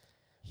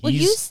 Well,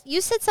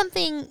 you said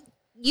something.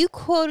 You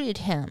quoted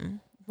him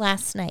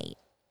last night,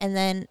 and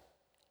then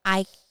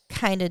I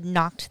kind of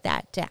knocked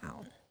that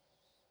down.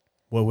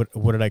 What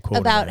did I quote?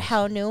 About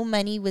how no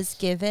money was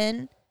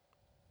given.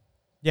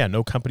 Yeah,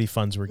 no company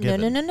funds were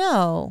given.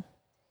 No.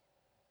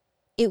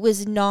 It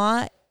was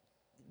not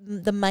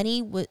the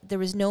money. There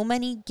was no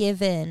money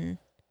given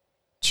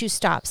to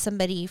stop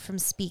somebody from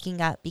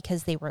speaking up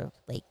because they were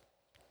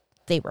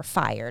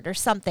fired or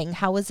something.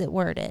 How was it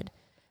worded?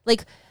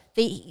 Like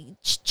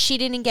she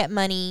didn't get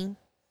money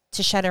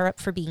to shut her up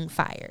for being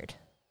fired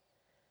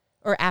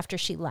or after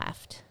she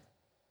left.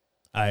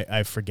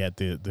 I forget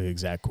the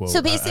exact quote.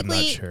 So basically,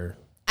 I'm not sure.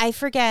 I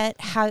forget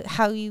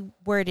how you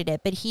worded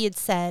it, but he had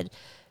said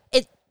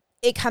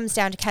it comes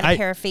down to kind of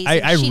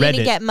paraphrasing. She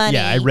didn't get money.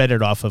 Yeah, I read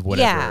it off of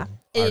whatever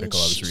article I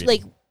was reading.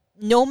 Like,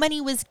 no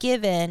money was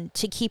given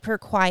to keep her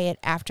quiet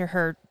after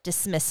her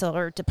dismissal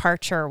or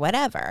departure or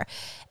whatever.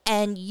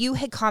 And you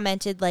had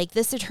commented, like,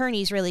 this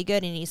attorney's really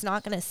good and he's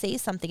not going to say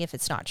something if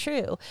it's not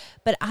true.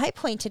 But I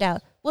pointed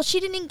out, well, she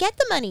didn't get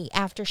the money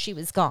after she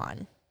was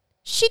gone.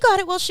 She got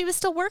it while she was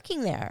still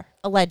working there,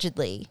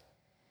 allegedly.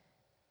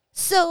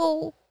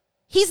 So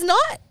he's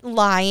not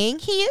lying.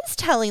 He is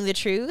telling the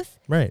truth.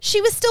 Right. She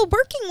was still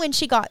working when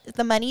she got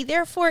the money.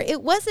 Therefore,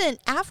 it wasn't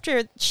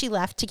after she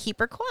left to keep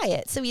her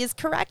quiet. So he is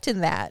correct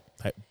in that.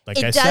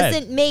 It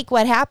doesn't make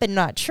what happened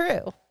not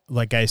true.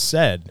 Like I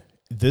said,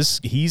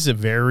 he's a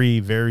very,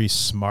 very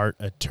smart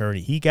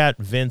attorney. He got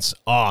Vince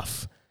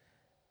off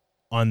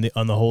on the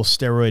whole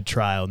steroid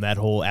trial and that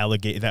whole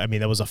allegation. I mean,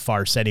 that was a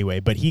farce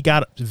anyway. But he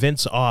got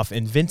Vince off,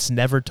 and Vince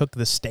never took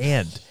the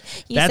stand.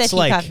 You said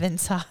he got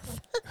Vince off.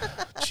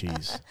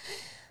 Jeez.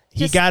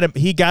 He got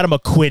him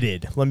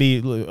acquitted.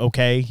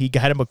 He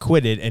got him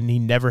acquitted, and he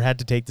never had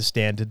to take the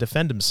stand to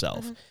defend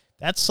himself. Mm-hmm.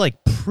 That's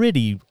like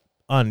pretty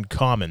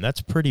uncommon.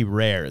 That's pretty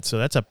rare. So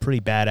that's a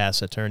pretty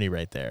badass attorney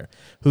right there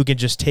who can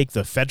just take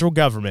the federal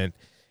government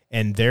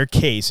and their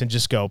case and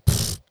just go,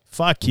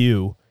 fuck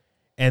you,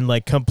 and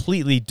like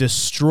completely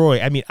destroy.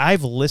 I mean,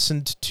 I've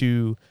listened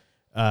to,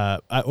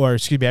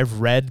 I've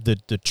read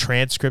the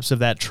transcripts of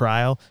that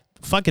trial.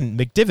 Fucking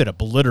McDevitt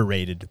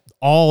obliterated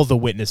all the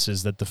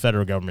witnesses that the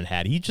federal government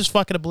had. He just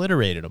fucking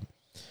obliterated them.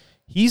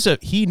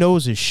 He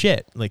knows his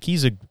shit. Like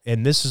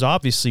and this is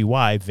obviously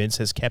why Vince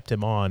has kept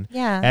him on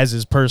as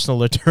his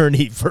personal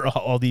attorney for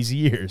all these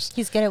years.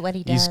 He's good at what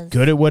he does. He's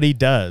good at what he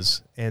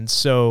does. And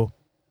so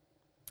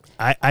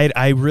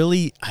I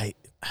really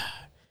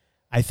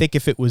think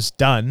if it was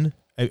done,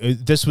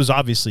 this was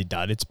obviously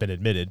done, it's been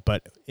admitted,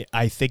 but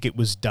I think it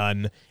was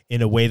done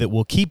in a way that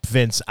will keep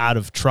Vince out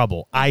of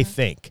trouble, I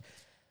think.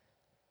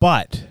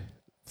 But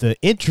the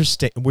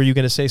interesting, were you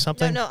going to say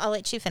something? No, I'll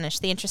let you finish.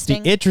 The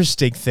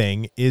interesting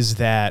thing is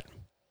that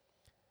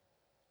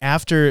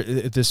after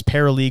this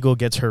paralegal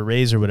gets her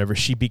raise or whatever,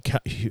 she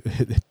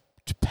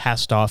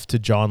passed off to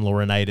John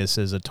Laurinaitis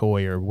as a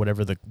toy, or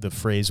whatever the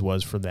phrase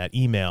was from that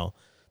email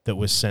that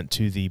was sent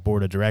to the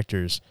board of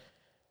directors.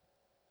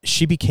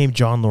 She became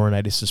John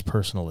Laurinaitis'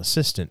 personal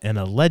assistant and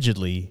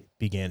allegedly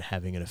began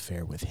having an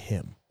affair with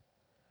him.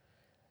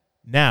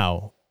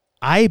 Now,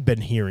 I've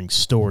been hearing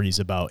stories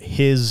about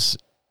his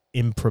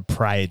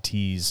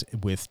improprieties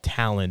with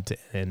talent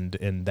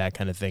and that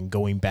kind of thing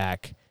going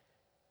back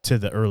to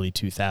the early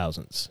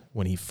 2000s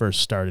when he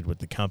first started with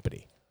the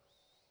company.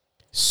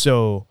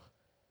 So,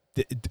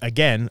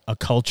 again, a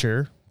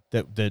culture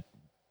that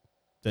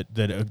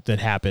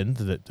happened,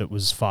 that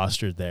was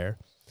fostered there.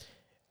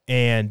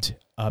 And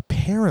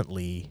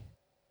apparently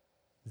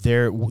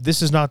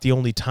this is not the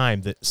only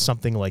time that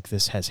something like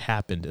this has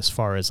happened, as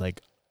far as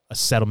like a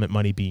settlement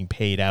money being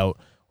paid out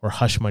or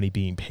hush money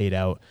being paid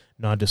out,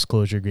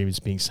 non-disclosure agreements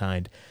being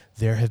signed.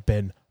 There have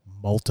been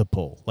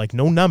multiple, like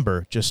no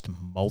number, just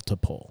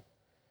multiple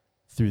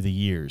through the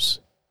years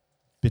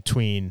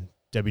between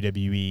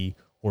WWE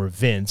or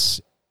Vince,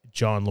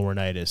 John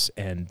Laurinaitis,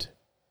 and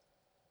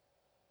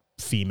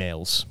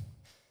females,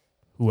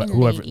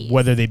 whoever,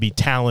 whether they be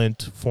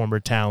talent, former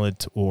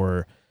talent,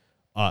 or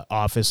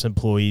office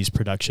employees,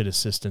 production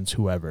assistants,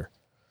 whoever.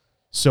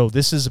 So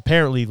this is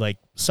apparently like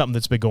something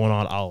that's been going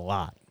on a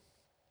lot.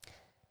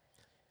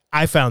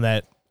 I found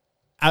that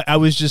I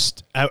was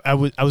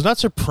not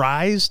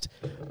surprised,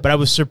 But I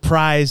was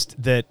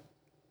surprised that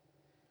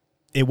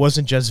it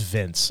wasn't just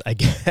Vince, I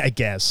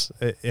guess.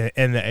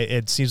 And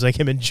it seems like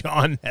him and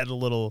John had a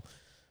little,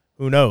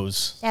 who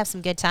knows? Have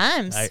some good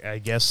times. I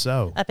guess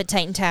so. Up at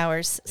Titan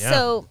Towers. Yeah.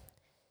 So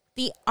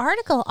the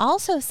article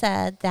also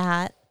said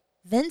that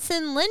Vince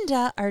and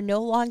Linda are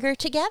no longer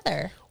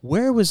together.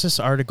 Where was this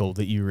article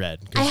that you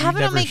read? 'Cause I you have it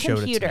on never my showed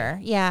it to me. computer.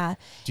 Yeah.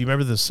 Do you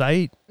remember the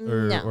site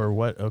No. or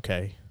what?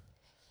 Okay.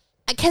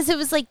 Because it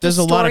was like There's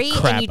the a lot of story,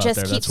 crap and you out just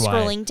there, keep that's why.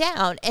 scrolling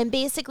down. And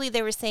basically,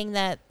 they were saying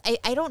that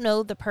I don't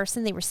know the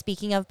person they were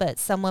speaking of, but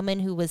some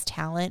woman who was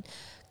talent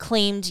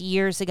claimed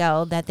years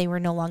ago that they were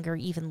no longer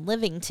even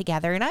living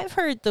together. And I've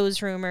heard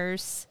those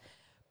rumors,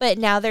 but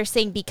now they're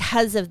saying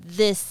because of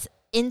this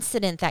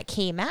incident that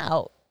came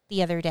out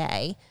the other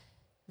day,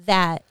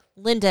 that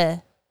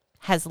Linda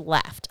has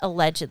left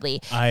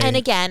allegedly. And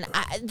again,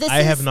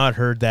 I have not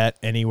heard that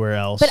anywhere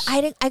else. but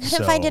I couldn't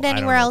so find it I don't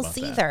anywhere know else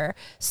about that. either.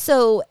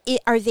 So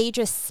are they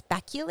just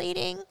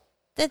speculating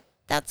that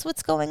that's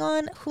what's going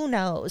on? Who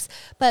knows?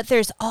 But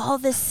there's all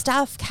this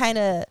stuff kind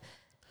of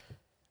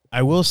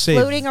I will say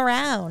floating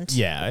around.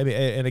 Yeah, I mean,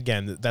 and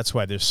again, that's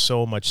why there's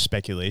so much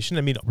speculation.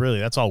 I mean, really,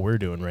 that's all we're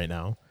doing right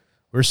now.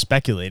 We're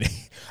speculating.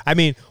 I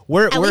mean,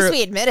 At least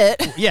we admit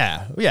it.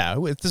 yeah.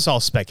 This is all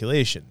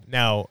speculation.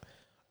 Now,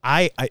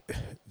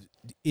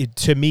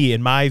 to me,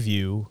 in my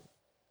view,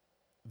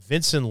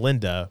 Vince and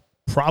Linda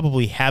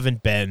probably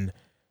haven't been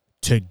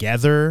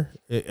together,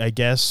 I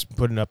guess,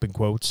 putting up in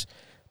quotes,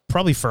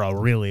 probably for a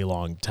really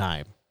long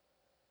time,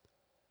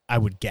 I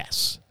would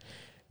guess.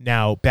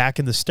 Now, back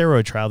in the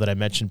steroid trial that I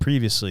mentioned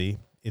previously,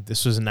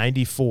 this was in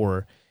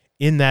 94.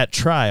 In that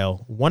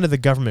trial, one of the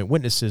government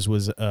witnesses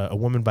was a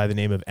woman by the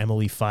name of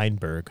Emily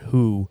Feinberg,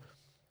 who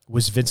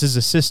was Vince's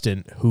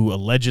assistant, who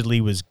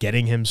allegedly was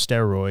getting him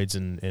steroids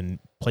and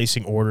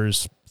placing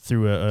orders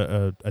through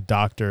a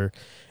doctor,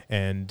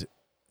 and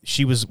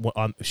she was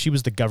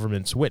the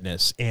government's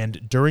witness.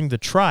 And during the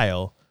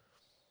trial,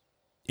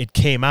 it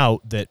came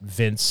out that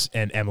Vince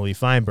and Emily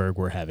Feinberg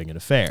were having an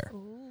affair.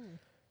 Ooh.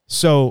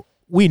 So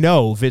we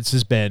know Vince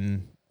has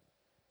been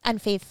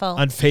Unfaithful.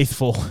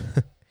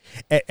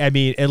 I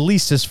mean, at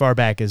least as far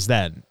back as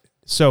then.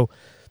 So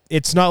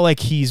it's not like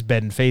he's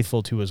been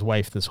faithful to his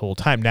wife this whole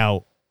time.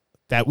 Now,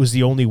 that was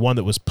the only one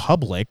that was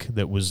public,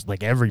 that was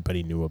like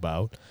everybody knew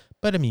about.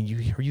 But I mean,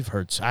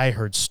 I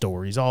heard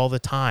stories all the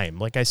time.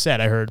 Like I said,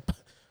 I heard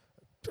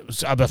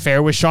an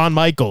affair with Shawn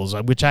Michaels,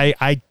 which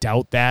I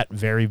doubt that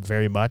very,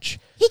 very much.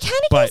 He kind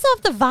of gives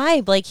off the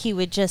vibe like he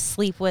would just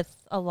sleep with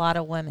a lot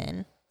of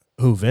women.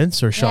 Who,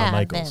 Vince or Shawn Yeah,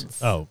 Michaels?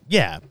 Vince. Oh,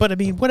 yeah. But I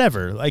mean,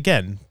 whatever.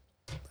 Again,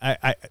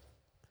 I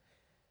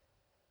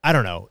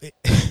don't know.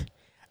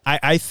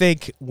 I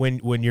think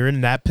when you're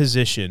in that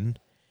position,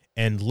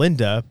 and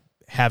Linda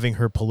having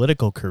her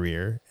political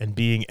career and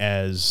being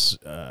as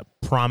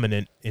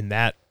prominent in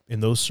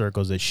those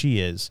circles as she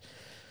is,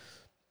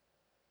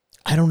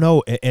 I don't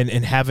know,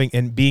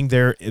 and being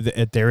there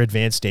at their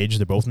advanced age,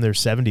 they're both in their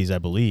 70s, I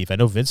believe. I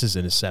know Vince is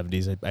in his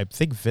 70s. I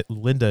think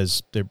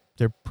Linda's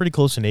they're pretty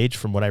close in age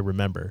from what I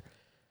remember.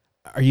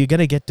 Are you going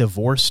to get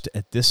divorced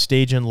at this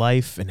stage in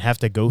life and have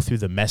to go through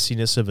the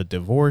messiness of a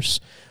divorce?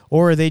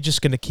 Or are they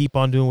just going to keep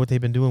on doing what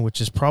they've been doing,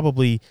 which is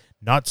probably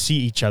not see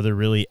each other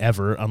really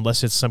ever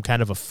unless it's some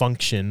kind of a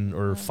function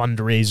or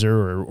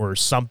fundraiser or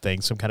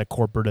something, some kind of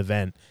corporate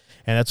event.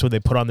 And that's when they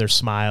put on their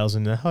smiles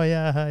and, oh,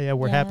 yeah,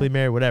 we're happily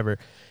married, whatever.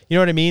 You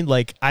know what I mean?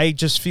 Like, I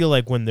just feel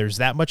like when there's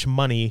that much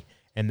money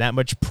and that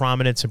much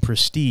prominence and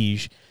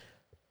prestige,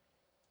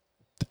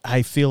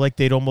 I feel like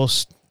they'd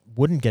almost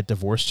wouldn't get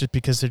divorced just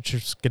because they're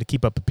just going to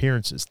keep up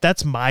appearances.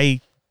 That's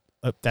my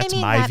my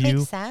that view.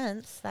 Makes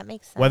sense. That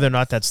makes sense. Whether or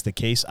not that's the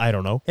case, I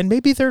don't know. And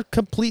maybe they're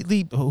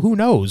completely, who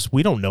knows?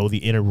 We don't know the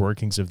inner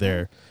workings of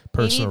their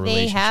personal Maybe they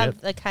relationship.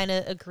 have the kind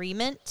of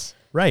agreement.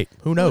 Right.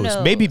 Who knows?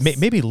 knows?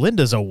 Maybe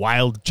Linda's a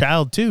wild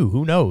child too.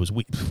 Who knows?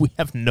 We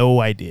have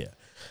no idea.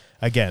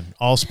 Again,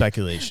 all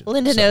speculation.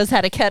 Linda knows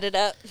how to cut it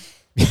up.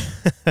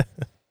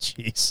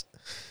 Jeez.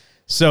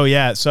 So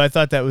yeah, so I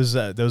thought that was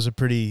a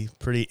pretty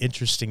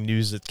interesting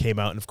news that came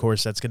out, and of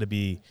course that's going to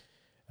be,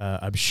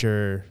 I'm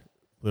sure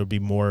there'll be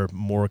more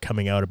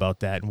coming out about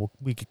that, and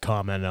we could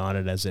comment on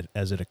it as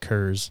it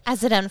occurs,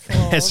 As it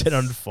unfolds. as it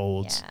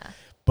unfolds. Yeah.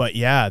 But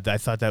yeah, I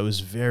thought that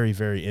was very,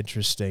 very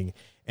interesting,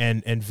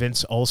 and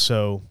Vince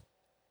also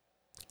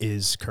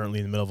is currently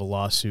in the middle of a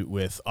lawsuit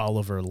with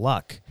Oliver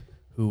Luck,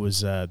 who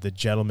was the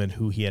gentleman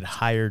who he had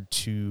hired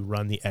to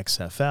run the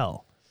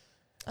XFL.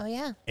 Oh,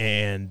 yeah.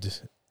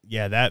 And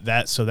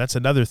yeah, so that's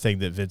another thing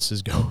that Vince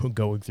is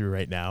going through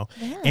right now.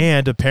 Yeah.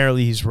 And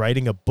apparently he's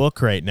writing a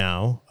book right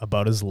now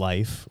about his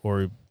life,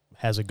 or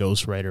has a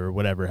ghostwriter or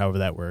whatever, however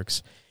that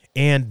works.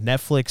 And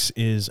Netflix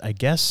is, I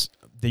guess,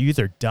 they're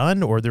either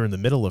done or they're in the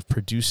middle of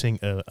producing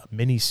a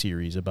mini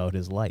series about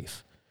his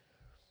life.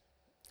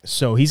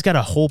 So he's got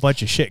a whole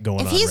bunch of shit going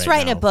on. If he's right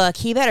writing now. a book,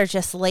 he better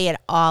just lay it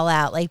all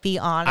out. Like, be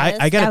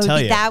honest. I gotta tell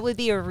you, that would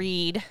be a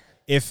read.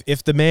 If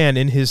the man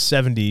in his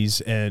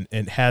 70s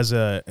and has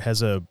a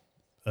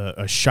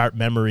sharp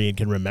memory and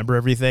can remember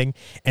everything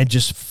and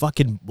just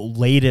fucking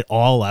laid it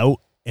all out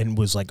and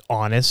was like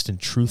honest and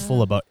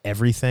truthful about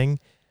everything,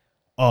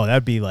 oh,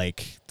 that'd be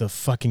like the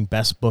fucking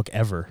best book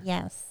ever.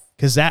 Yes.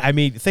 Because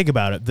think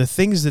about it. The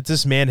things that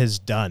this man has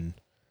done.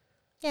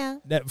 Yeah.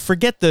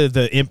 Forget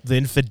the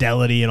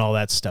infidelity and all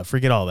that stuff.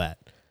 Forget all that.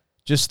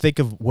 Just think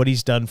of what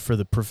he's done for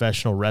the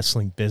professional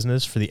wrestling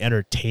business, for the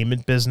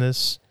entertainment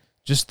business.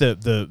 Just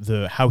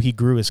the how he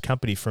grew his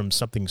company from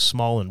something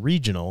small and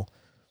regional,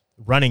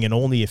 running in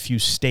only a few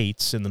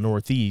states in the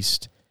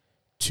Northeast,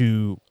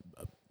 to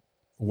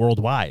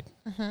worldwide.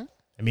 Mm-hmm.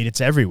 I mean,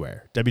 it's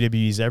everywhere.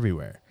 WWE's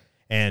everywhere,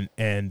 and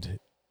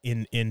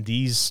in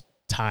these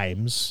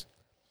times,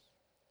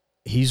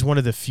 he's one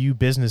of the few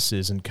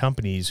businesses and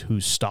companies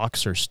whose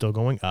stocks are still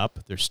going up.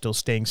 They're still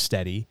staying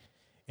steady,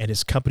 and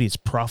his company is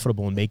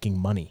profitable and making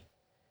money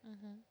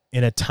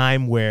in a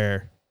time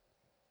where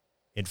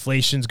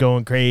inflation's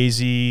going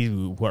crazy.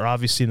 We're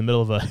obviously in the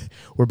middle of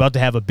we're about to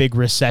have a big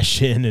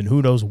recession, and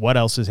who knows what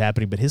else is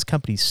happening, but his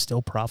company's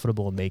still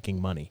profitable and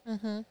making money.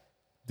 Mm-hmm.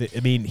 I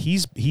mean,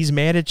 he's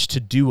managed to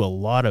do a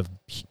lot of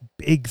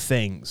big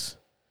things.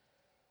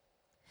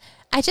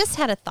 I just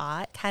had a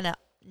thought, kind of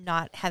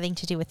not having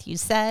to do with you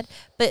said,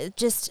 but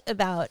just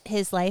about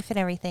his life and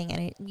everything.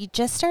 And we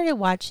just started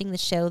watching the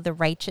show The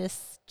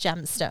Righteous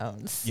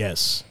Gemstones.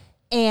 Yes.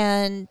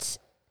 And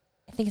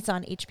I think it's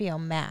on HBO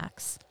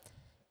Max.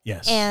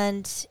 Yes.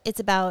 And it's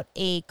about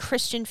a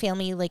Christian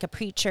family, like a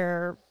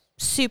preacher,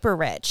 super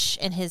rich,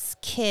 and his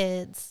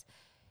kids.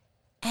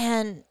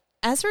 And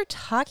as we're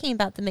talking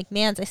about the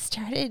McMahons, I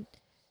started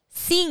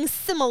seeing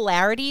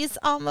similarities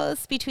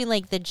almost between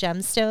like the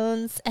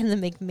Gemstones and the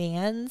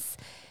McMahons.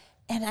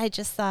 And I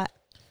just thought,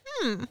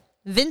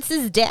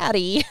 Vince's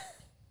daddy.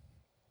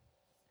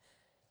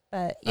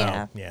 But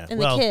yeah. Oh, yeah. And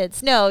Well, the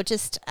kids. No,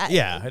 just.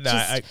 Yeah,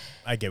 no,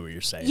 I get what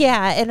you're saying.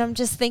 Yeah, and I'm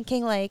just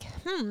thinking like,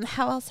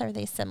 how else are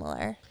they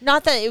similar?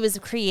 Not that it was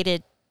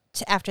created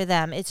after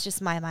them. It's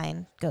just my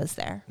mind goes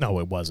there. No,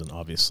 it wasn't,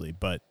 obviously.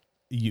 But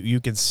you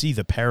can see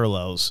the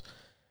parallels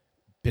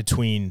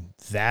between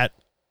that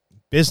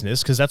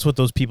business, because that's what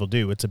those people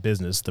do. It's a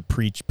business. The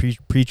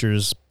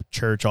preachers,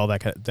 church, all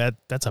that kind of,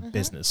 that's a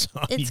business.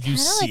 It's You kind of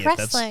see like it.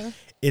 wrestling.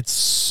 It's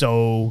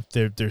so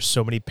there's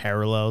so many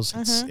parallels.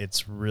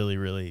 It's really,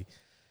 really,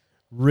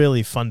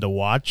 really fun to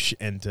watch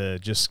and to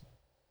just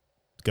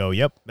go,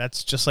 yep,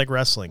 that's just like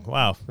wrestling.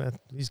 Wow,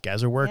 these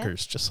guys are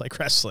workers, just like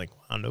wrestling.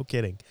 Wow, no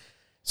kidding.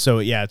 So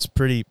yeah, it's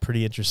pretty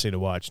interesting to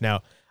watch.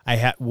 Now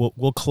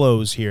we'll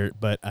close here,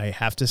 but I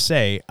have to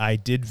say I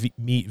did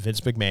meet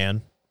Vince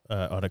McMahon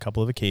on a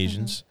couple of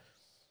occasions,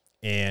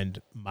 and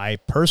my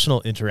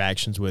personal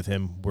interactions with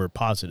him were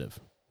positive.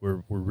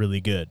 Were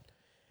really good.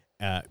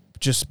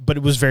 But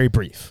it was very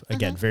brief.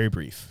 Again, very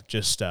brief.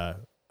 Just, hi,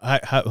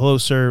 hello,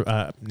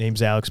 sir.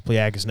 Name's Alex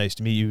Pliakis. Nice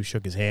to meet you.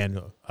 Shook his hand.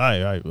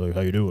 Hi,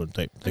 how you doing?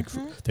 Thank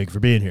you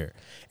for being here.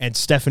 And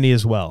Stephanie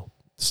as well.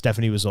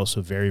 Stephanie was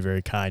also very,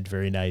 very kind,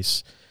 very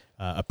nice,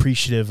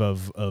 appreciative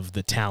of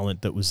the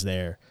talent that was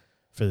there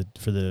for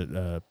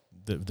the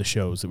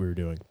shows that we were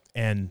doing.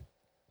 And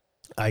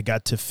I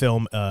got to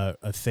film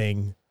a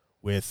thing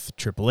with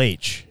Triple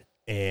H,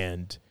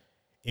 and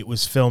it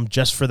was filmed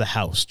just for the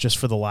house, just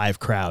for the live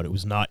crowd. It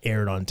was not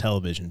aired on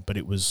television, but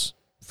it was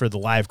for the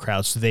live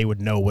crowd so they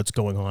would know what's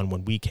going on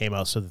when we came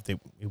out, so that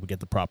it would get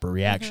the proper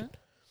reaction.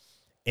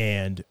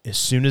 And as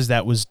soon as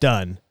that was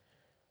done,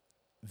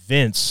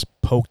 Vince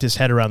poked his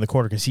head around the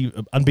corner, because he,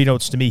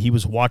 unbeknownst to me, he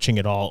was watching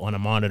it all on a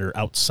monitor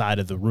outside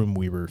of the room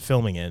we were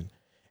filming in.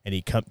 And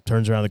he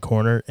turns around the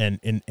corner, and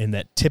in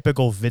that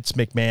typical Vince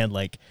McMahon,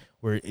 like,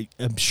 where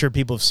I'm sure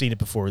people have seen it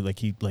before, like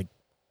he like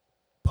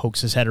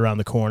pokes his head around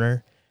the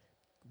corner,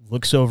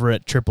 looks over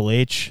at Triple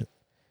H,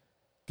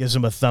 gives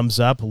him a thumbs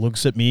up,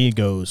 looks at me and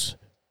goes,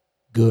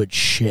 "Good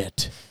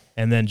shit."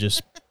 And then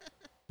just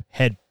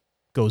head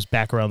goes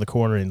back around the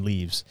corner and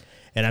leaves.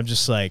 And I'm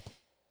just like,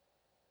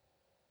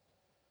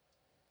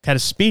 kind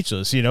of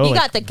speechless, you know? You like,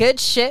 got the good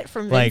shit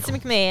from Vince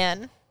like,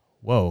 McMahon.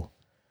 Whoa.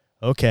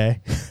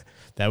 Okay.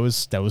 That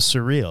was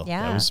surreal.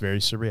 Yeah. That was very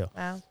surreal.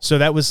 Wow. So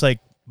that was like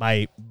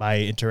my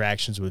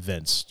interactions with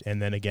Vince.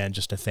 And then again,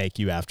 just a thank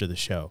you after the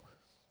show.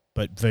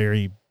 But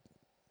very,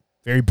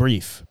 very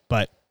brief.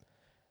 But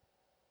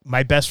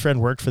my best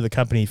friend worked for the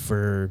company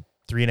for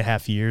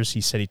 3.5 years.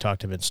 He said he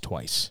talked to Vince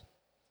twice.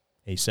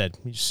 He said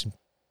he's just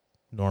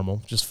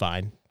normal, just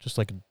fine, just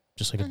like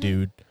a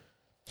dude.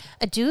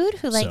 A dude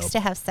who likes So- to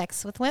have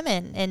sex with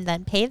women and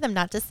then pay them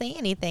not to say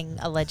anything,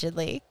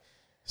 allegedly.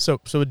 So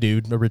a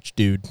dude, a rich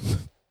dude.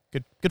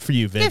 Good for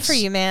you, Vince. Good for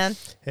you, man.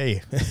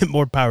 Hey,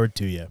 more power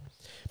to you.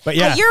 But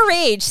yeah, At your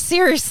age,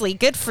 seriously,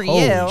 good for you.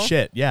 holy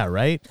shit, yeah,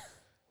 right.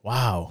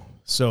 Wow.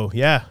 So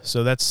yeah,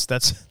 so that's.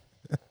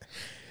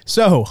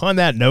 So on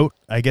that note,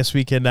 I guess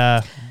we can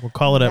we'll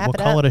call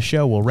it a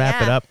show. We'll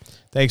wrap it Yeah. up.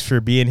 Thanks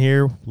for being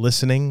here,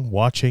 listening,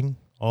 watching,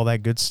 all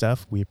that good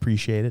stuff. We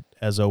appreciate it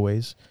as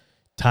always.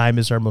 Time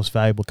is our most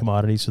valuable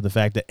commodity, so the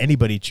fact that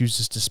anybody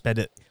chooses to spend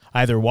it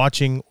either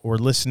watching or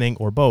listening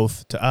or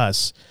both to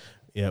us,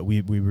 yeah,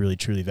 we really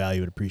truly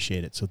value and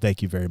appreciate it. So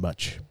thank you very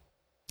much.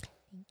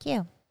 Thank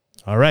you.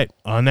 All right.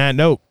 On that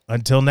note,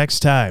 until next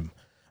time,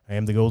 I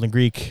am the Golden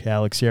Greek,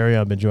 Alex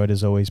Yario. I'm joined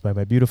as always by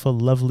my beautiful,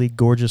 lovely,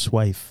 gorgeous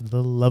wife,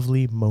 the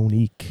lovely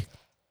Monique.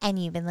 And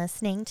you've been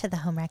listening to The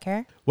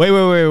Homewrecker.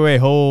 Wait.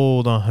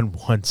 Hold on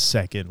 1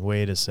 second.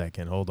 Wait a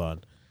second. Hold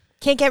on.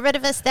 Can't get rid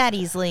of us that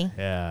easily.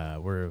 Yeah,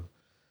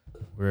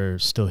 we're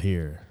still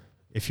here.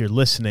 If you're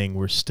listening,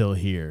 we're still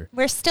here.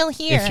 We're still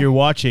here. If you're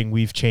watching,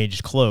 we've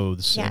changed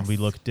clothes and Yes, we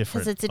look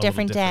different. 'cause it's a little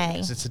different different, day.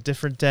 'cause it's a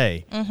different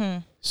day. Mm-hmm.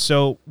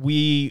 So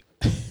we,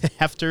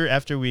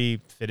 after we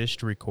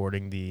finished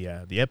recording the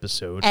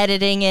episode,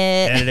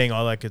 Editing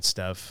all that good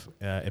stuff,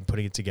 and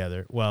putting it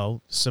together,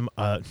 well, some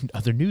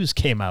other news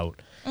came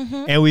out,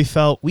 Mm-hmm. and we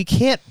felt we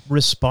can't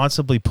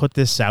responsibly put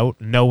this out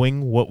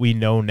knowing what we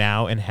know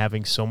now and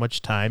having so much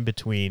time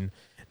between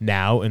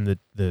now and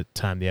the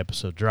time the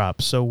episode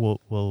drops. So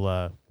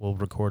we'll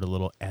record a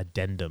little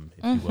addendum,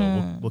 if you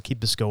will. We'll keep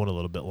this going a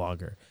little bit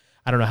longer.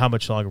 I don't know how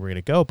much longer we're going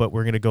to go, but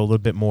we're going to go a little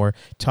bit more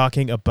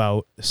talking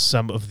about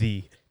some of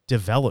the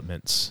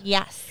developments.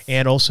 Yes.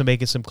 And also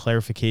making some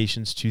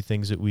clarifications to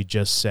things that we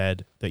just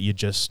said, that you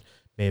just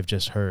may have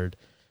just heard,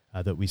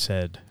 that we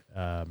said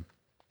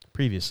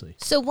previously.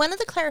 So one of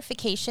the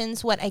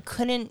clarifications, what I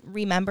couldn't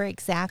remember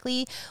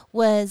exactly,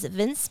 was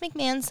Vince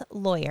McMahon's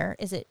lawyer,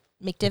 is it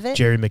McDivitt?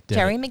 Jerry McDivitt.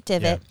 Jerry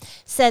McDivitt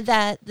said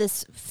that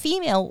this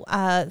female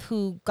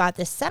who got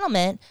this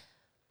settlement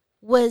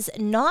was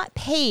not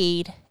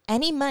paid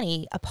any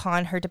money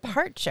upon her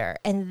departure.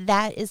 And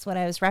that is what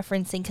I was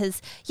referencing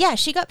because, yeah,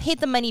 she got paid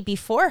the money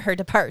before her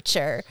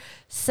departure.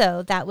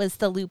 So that was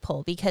the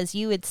loophole because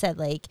you had said,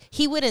 like,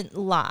 he wouldn't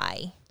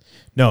lie.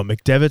 No,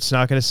 McDevitt's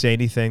not going to say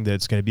anything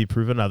that's going to be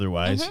proven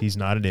otherwise. He's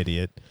not an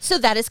idiot. So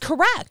that is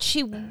correct.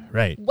 She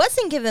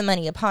wasn't given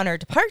money upon her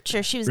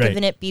departure. She was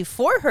given it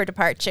before her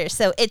departure.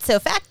 So ipso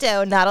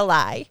facto, not a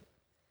lie.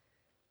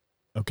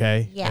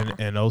 Okay. Yeah.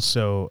 And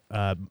also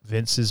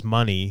Vince's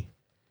money,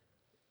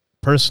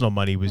 personal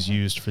money, was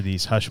used for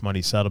these hush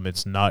money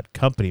settlements, not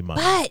company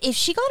money. But if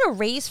she got a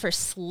raise for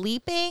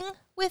sleeping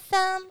with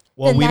them,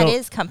 Well, then we that don't-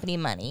 is company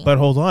money. But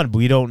hold on,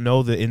 we don't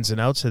know the ins and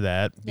outs of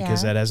that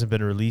because Yeah. that hasn't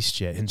been released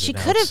yet. She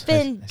could have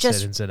been I just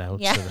said ins and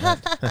outs yeah.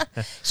 of that.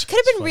 She could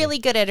have been funny. really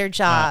good at her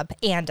job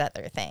and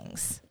other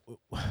things.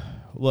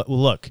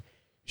 Look,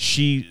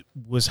 she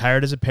was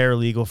hired as a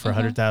paralegal for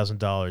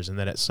 $100,000, and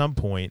then at some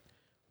point,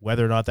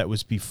 whether or not that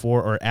was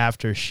before or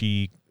after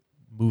she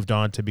moved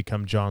on to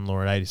become John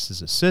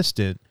Laurinaitis'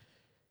 assistant,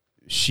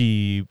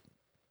 she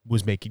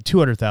was making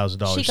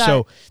 $200,000.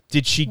 So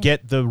did she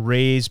get the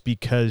raise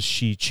because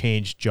she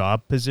changed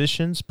job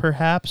positions,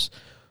 perhaps?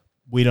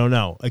 We don't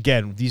know.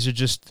 Again, these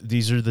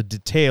are the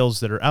details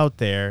that are out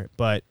there,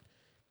 but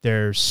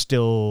they're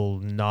still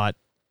not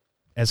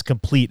as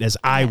complete as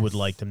I would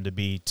like them to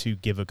be to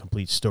give a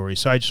complete story.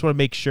 So I just want to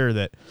make sure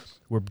that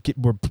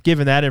we're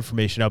giving that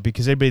information out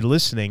because anybody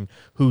listening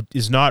who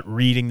is not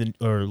reading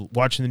or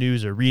watching the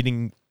news or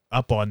reading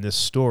up on this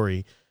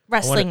story,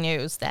 Wrestling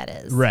news, that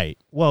is. right.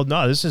 Well,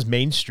 no, this is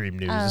mainstream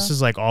news. This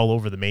is like all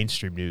over the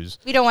mainstream news.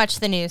 We don't watch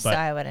the news, But- so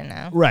I wouldn't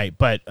know. Right,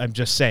 but I'm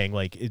just saying,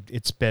 like,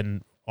 it's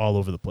been all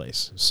over the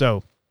place.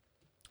 So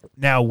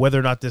now whether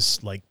or not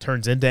this like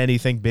turns into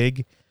anything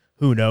big,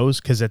 who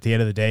knows? Because at the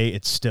end of the day,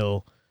 it's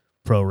still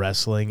pro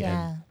wrestling.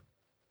 Yeah. And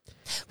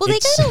Well, they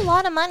it's- got a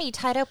lot of money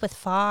tied up with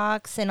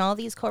Fox and all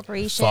these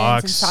corporations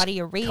Fox, in Saudi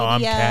Arabia.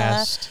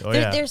 Comcast. Oh,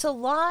 yeah. There's a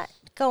lot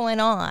going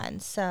on,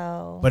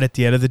 so. But at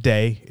the end of the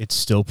day, it's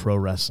still pro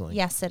wrestling.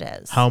 Yes, it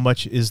is. How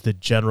much is the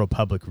general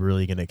public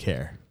really going to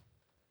care?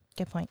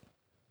 Good point.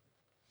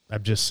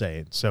 I'm just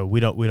saying. So we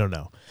don't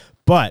know.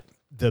 But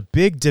the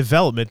big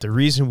development, the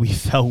reason we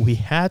felt we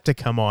had to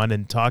come on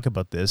and talk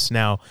about this.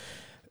 Now,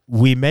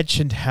 we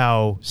mentioned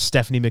how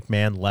Stephanie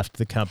McMahon left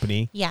the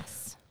company,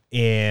 Yes.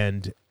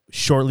 and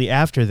shortly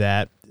after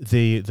that,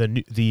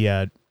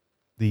 the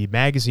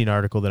magazine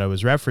article that I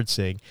was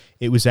referencing,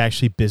 it was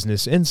actually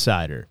Business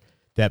Insider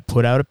that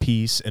put out a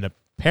piece, and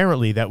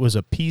apparently that was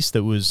a piece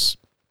that was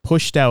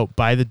pushed out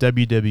by the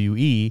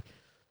WWE,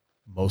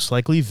 most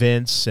likely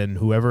Vince and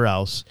whoever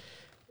else,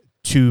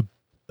 to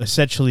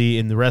essentially,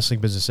 in the wrestling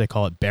business, they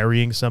call it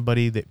burying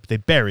somebody. They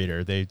buried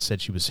her. They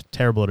said she was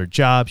terrible at her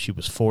job. She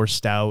was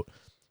forced out.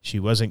 She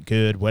wasn't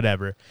good,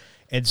 whatever.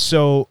 And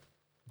so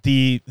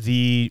the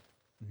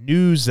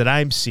news that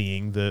I'm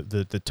seeing,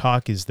 the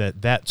talk is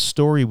that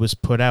story was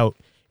put out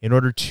in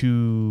order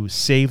to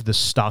save the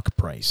stock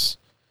price,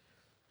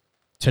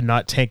 to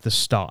not tank the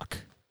stock.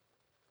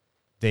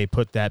 They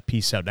put that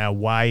piece out. Now,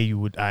 why you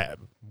would,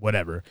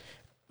 whatever.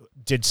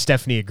 Did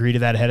Stephanie agree to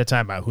that ahead of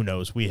time? Who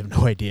knows? We have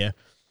no idea.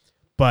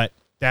 But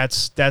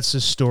that's the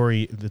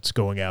story that's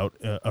going out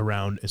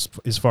around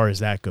as far as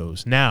that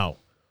goes. Now,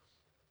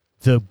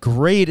 the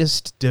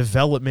greatest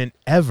development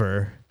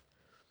ever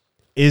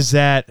is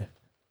that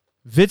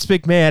Vince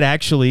McMahon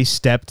actually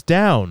stepped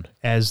down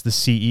as the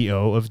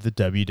CEO of the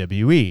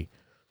WWE.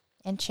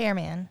 And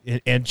chairman.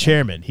 And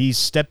chairman. He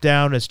stepped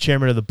down as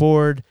chairman of the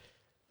board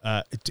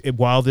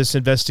while this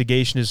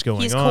investigation is going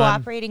on. He's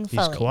cooperating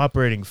fully. He's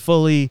cooperating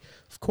fully.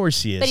 Of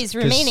course he is. But he's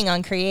remaining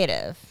on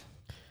creative.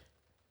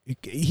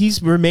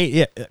 He's remain.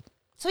 Yeah,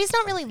 So he's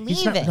not really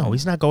He's not, leaving. no,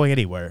 he's not going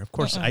anywhere. Of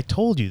course, I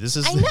told you this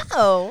is. I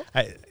know.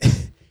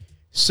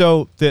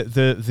 So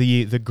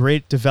the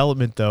great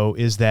development though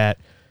is that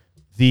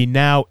the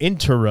now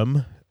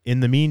interim, in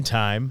the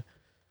meantime,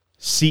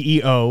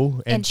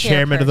 CEO and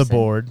chairman of the chairperson.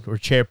 board or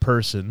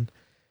chairperson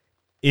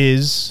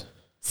is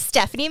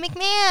Stephanie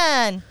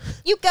McMahon.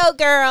 You go,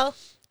 girl.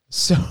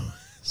 so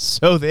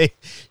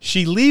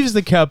she leaves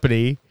the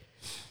company.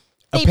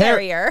 They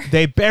bury her.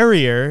 They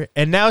bury her,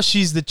 and now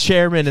she's the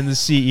chairman and the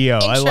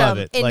CEO. I love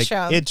it. Like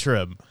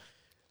interim.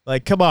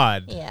 Like, come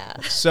on. Yeah.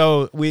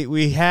 So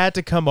we had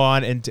to come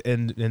on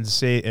and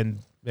say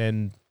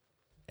and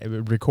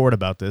record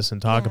about this and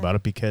talk about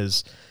it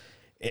because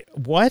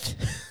what?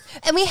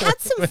 And we had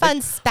some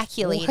fun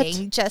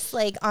speculating just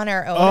like on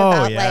our own Oh,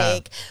 about yeah.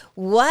 like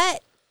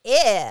what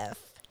if.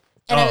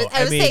 And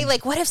I was mean, saying,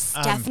 like, what if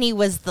Stephanie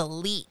was the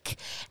leak?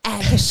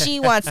 And 'cause she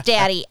wants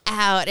Daddy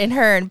out, and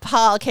her and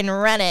Paul can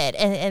run it,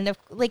 and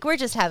like we're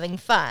just having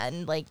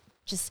fun, like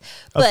just.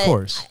 But, Of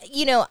course.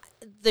 you know,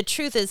 the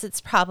truth is,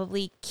 it's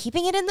probably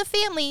keeping it in the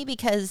family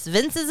because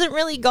Vince isn't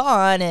really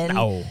gone, and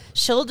No.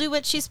 she'll do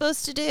what she's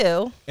supposed to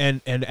do.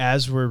 And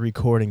as we're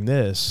recording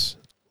this,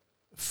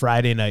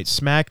 Friday Night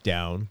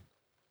SmackDown,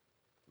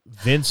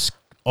 Vince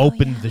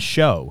opened the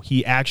show.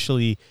 He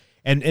actually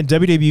and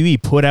WWE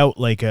put out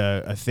like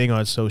a thing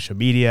on social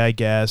media, I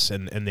guess,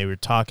 and they were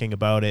talking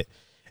about it.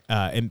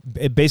 And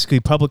basically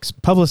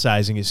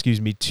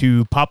publicizing,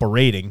 to Papa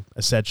Rating,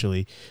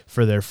 essentially,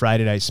 for their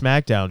Friday Night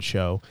SmackDown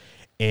show.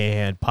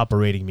 And Papa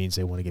Rating means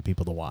they want to get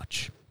people to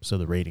watch, so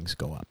the ratings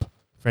go up,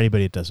 for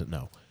anybody that doesn't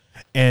know.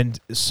 And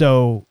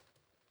so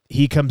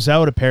he comes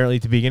out, apparently,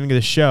 at the beginning of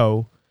the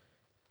show,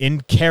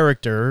 in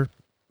character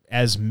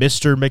as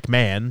Mr.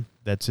 McMahon.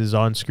 That's his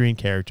on-screen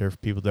character,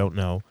 if people don't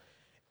know.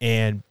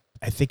 And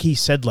I think he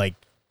said, like,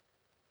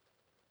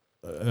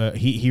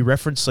 he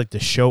referenced like the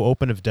show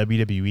open of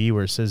WWE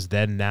where it says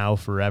then, now,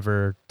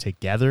 forever,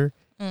 together.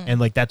 And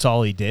like that's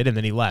all he did. And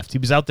then he left. He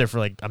was out there for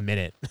like a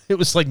minute. It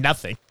was like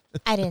nothing.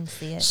 I didn't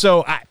see it.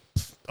 So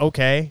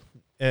okay.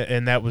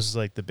 And that was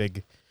like the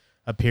big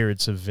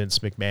appearance of Vince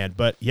McMahon.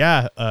 But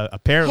yeah,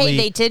 apparently. Hey,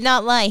 they did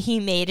not lie. He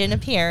made an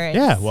appearance.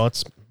 Yeah, well,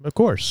 it's of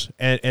course.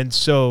 And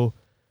so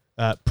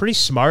pretty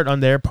smart on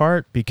their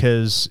part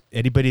because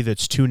anybody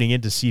that's tuning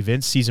in to see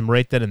Vince sees him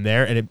right then and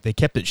there. And they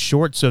kept it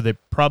short. So they're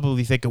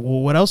probably thinking,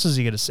 well, what else is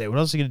he going to say? What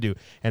else is he going to do?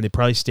 And they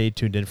probably stayed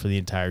tuned in for the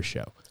entire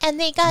show. And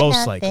they got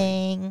Most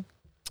nothing.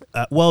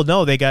 Well,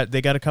 no, they got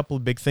a couple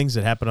of big things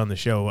that happened on the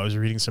show. I was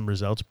reading some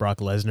results. Brock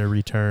Lesnar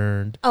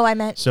returned. Oh, I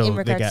meant So in they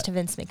regards got- to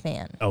Vince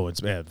McMahon. Oh, it's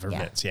for Yeah.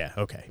 Vince. Yeah,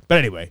 okay. But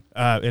anyway,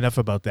 enough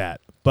about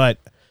that. But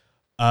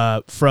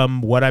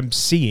from what I'm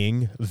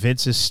seeing,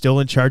 Vince is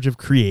still in charge of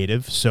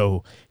creative,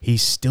 so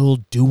he's still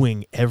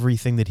doing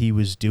everything that he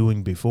was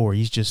doing before.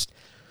 He's just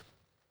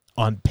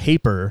on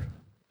paper,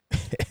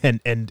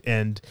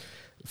 and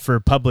for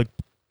public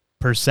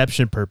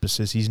perception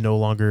purposes, he's no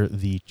longer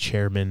the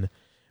chairman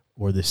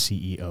or the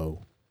CEO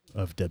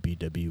of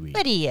WWE.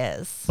 But he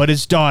is. But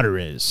his daughter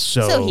is.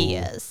 So he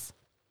is.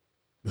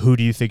 Who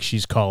do you think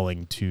she's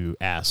calling to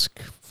ask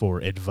for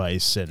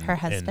advice and Her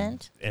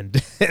husband? and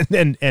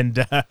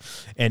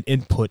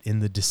input in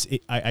the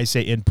I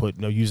say input,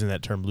 no, using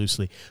that term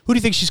loosely. Who do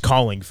you think she's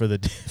calling for the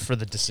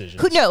decision?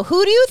 Who do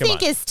you Come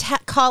think on. is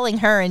calling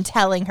her and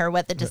telling her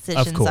what the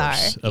decisions Of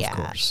course, are? of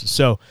course.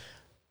 So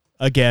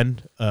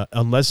again,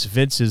 unless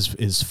Vince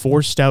is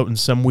forced out in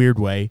some weird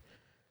way,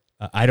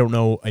 I don't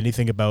know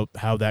anything about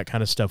how that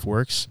kind of stuff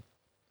works.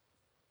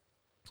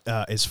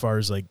 As far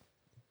as like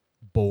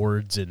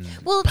boards and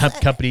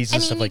companies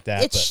and stuff like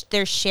that.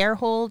 There's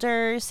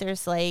shareholders.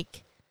 There's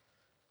like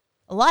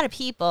a lot of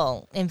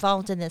people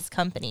involved in this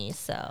company.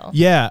 So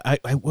Yeah,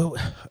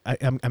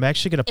 I'm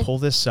actually going to pull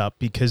this up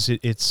because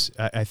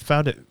I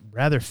found it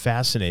rather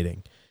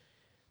fascinating.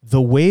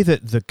 The way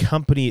that the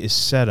company is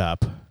set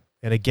up,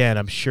 and again,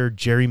 I'm sure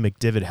Jerry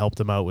McDivitt helped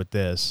them out with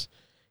this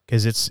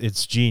because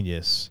it's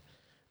genius.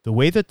 The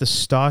way that the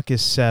stock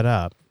is set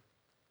up,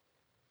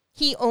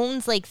 he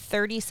owns like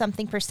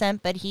 30-something%,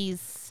 but he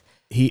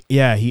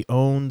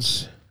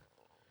owns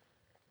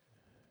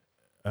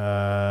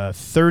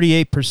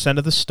 38%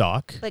 of the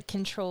stock. but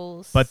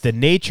controls. But the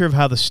nature of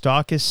how the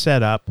stock is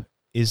set up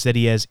is that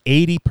he has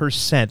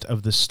 80%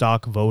 of the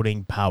stock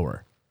voting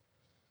power.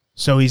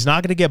 So he's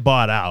not going to get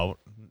bought out,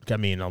 I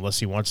mean, unless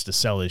he wants to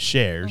sell his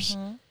shares,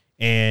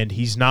 and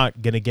he's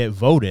not going to get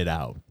voted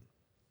out.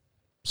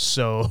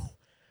 So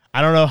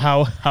I don't know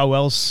how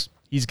else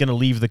he's going to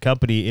leave the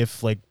company if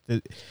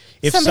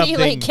somebody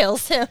like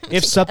kills him.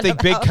 If something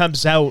big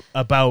comes out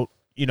about,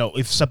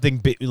 if something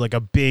big, like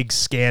a big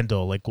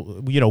scandal, like,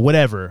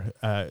 whatever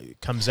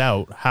comes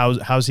out,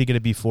 how's he going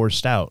to be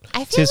forced out?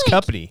 It's his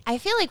company. I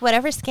feel like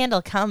whatever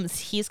scandal comes,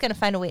 he's going to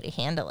find a way to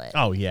handle it.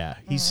 Oh yeah,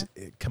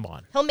 come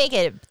on. He'll make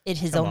it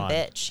his Come own on.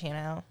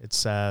 bitch,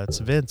 It's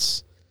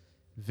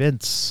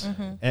Vince,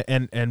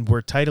 and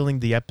we're titling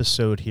the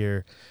episode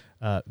here.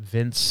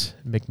 Vince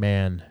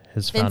McMahon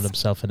has found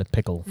himself in a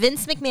pickle.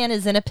 Vince McMahon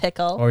is in a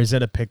pickle. Or he's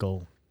in a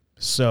pickle.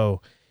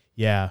 So,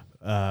 yeah,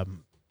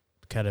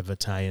 kind of a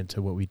tie-in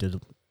to what we did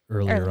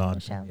earlier Early in on the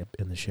show.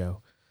 in the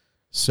show.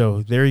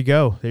 So there you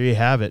go. There you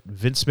have it.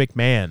 Vince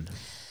McMahon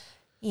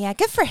Yeah,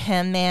 good for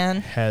him,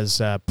 man.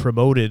 has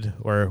promoted,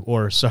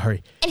 or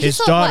sorry, And his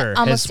he's daughter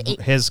almost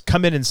has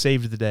come in and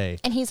saved the day.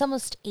 And he's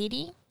almost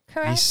 80,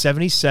 correct? He's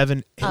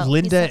 77. Oh,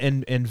 Linda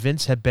he's and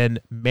Vince have been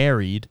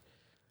married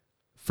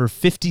for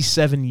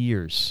 57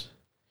 years.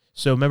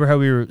 So remember how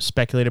we were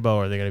speculating about,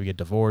 are they going to get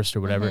divorced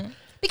or whatever?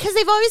 Because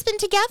they've always been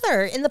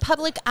together in the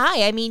public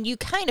eye. I mean, you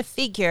kind of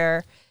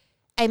figure,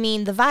 the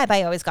vibe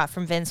I always got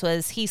from Vince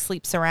was he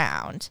sleeps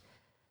around.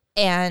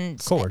 And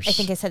Of course. I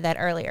think I said that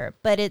earlier,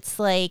 but it's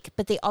like,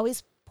 but they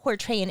always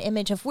portray an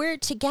image of we're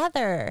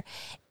together.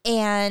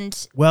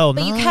 And,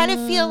 but you kind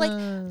of feel like,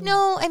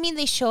 no,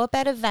 they show up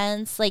at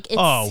events. Like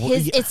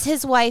it's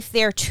his wife.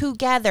 They're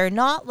together,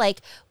 not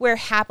like we're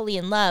happily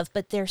in love,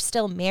 but they're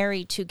still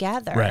married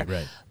together.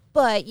 Right.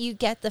 But you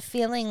get the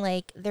feeling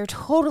like they're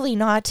totally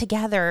not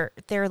together.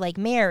 They're like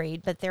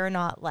married, but they're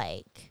not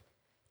like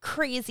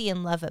crazy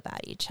in love about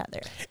each other.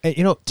 And,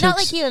 Not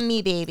like you and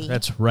me, baby.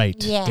 That's right.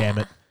 Yeah. Damn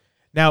it.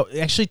 Now,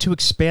 actually, to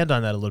expand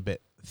on that a little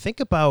bit, think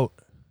about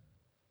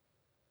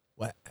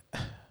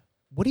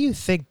what do you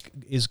think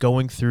is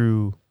going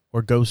through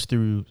or goes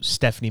through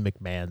Stephanie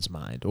McMahon's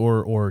mind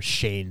or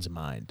Shane's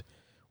mind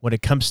when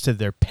it comes to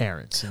their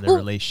parents and their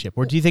relationship?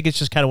 Or do you think it's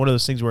just kind of one of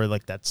those things where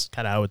like that's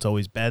kind of how it's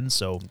always been?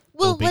 So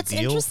no big what's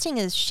deal? interesting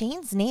is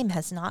Shane's name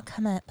has not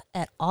come up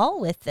at all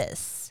with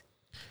this.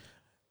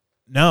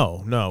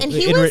 No. And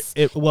he was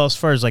well, as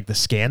far as like the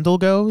scandal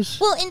goes.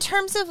 Well, in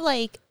terms of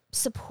like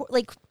support,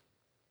 like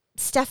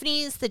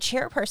Stephanie's the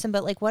chairperson,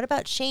 but like what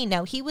about Shane?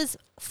 Now he was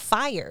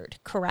fired,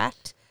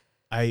 correct?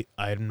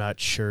 I'm not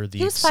sure the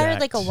He was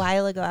fired like a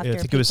while ago after. I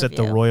think it was at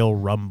the Royal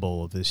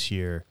Rumble this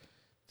year.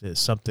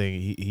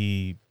 Something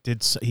he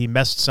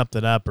messed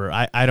something up, or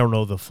I don't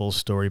know the full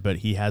story, but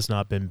he has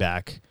not been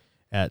back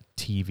at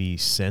TV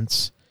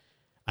since.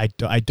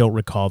 I don't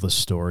recall the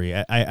story.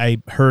 I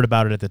heard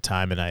about it at the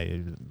time, and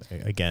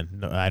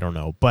I don't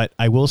know. But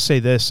I will say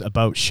this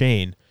about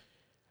Shane.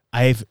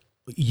 I've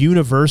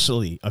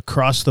universally,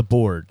 across the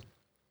board,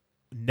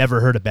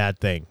 never heard a bad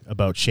thing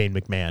about Shane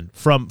McMahon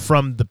from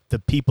the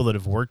people that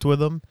have worked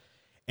with him.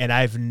 And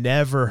I've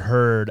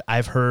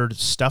heard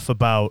stuff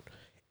about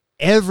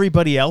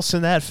everybody else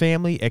in that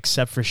family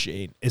except for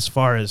Shane, as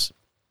far as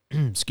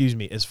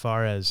as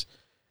far as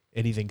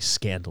anything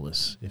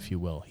scandalous, if you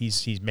will.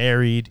 He's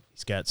married.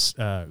 He's got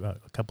a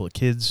couple of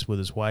kids with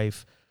his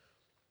wife.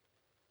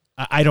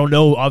 I don't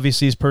know,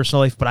 obviously, his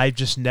personal life, but I've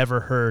just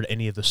never heard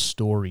any of the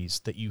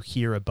stories that you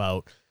hear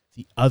about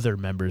the other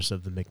members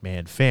of the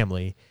McMahon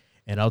family.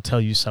 And I'll tell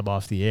you some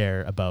off the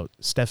air about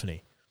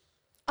Stephanie.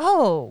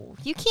 Oh,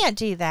 you can't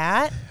do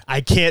that.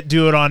 I can't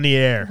do it on the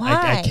air.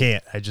 Why? I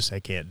can't. I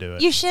can't do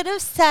it. You should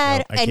have said,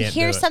 No, I and can't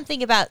here's do it.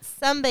 something about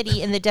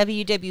somebody in the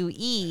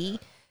WWE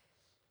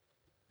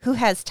who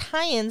has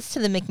tie-ins to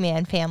the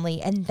McMahon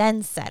family, and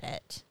then said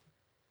it.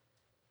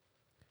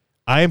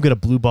 I am going to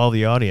blue ball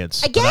the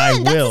audience. Again, but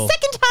I that's will, the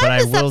second time but I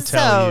this will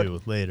tell episode.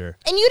 you later.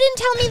 And you didn't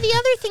tell me the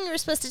other thing you were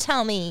supposed to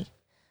tell me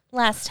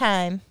last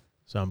time.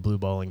 So I'm blue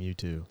balling you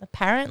too.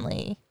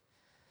 Apparently.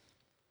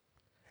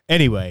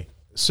 Anyway,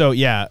 so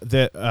yeah,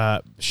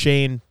 the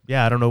Shane.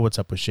 Yeah, I don't know what's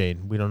up with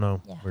Shane. We don't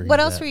know. Yeah. Where What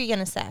he's else at. were you going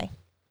to say?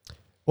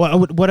 Well,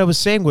 what I was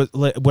saying was,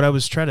 what I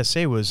was trying to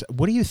say was,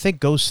 what do you think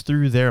goes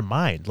through their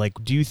mind? Like,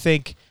 do you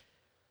think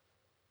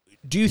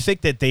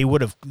that they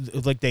would have,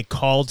 like, they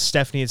called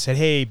Stephanie and said,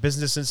 "Hey,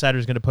 Business Insider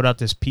is going to put out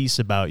this piece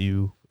about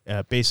you,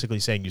 basically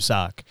saying you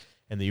suck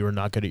and that you were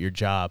not good at your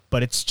job,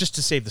 but it's just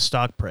to save the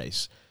stock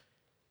price."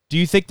 Do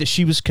you think that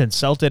she was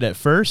consulted at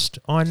first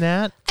on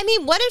that? I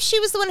mean, what if she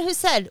was the one who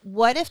said,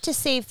 what if to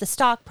save the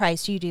stock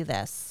price you do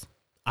this?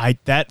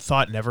 That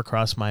thought never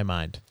crossed my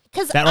mind.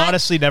 Because That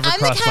honestly never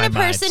crossed my mind. I'm the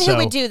kind of person so- who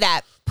would do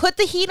that. Put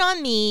the heat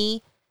on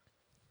me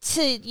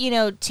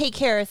to, take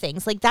care of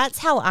things. Like, that's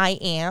how I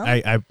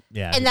am.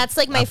 Yeah. And that's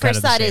like my I'm kinda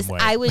first the thought same is way.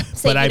 I would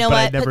say, But I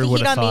what, never put the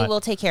would've heat on me, thought-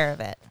 we'll take care of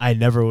it. I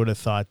never would have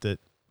thought that,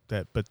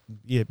 but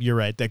yeah, you're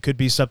right. That could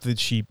be something that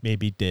she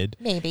maybe did.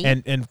 Maybe.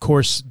 And of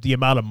course, the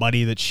amount of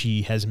money that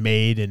she has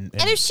made and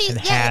if she-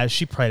 and yeah. has,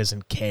 she probably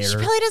doesn't care. She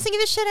probably doesn't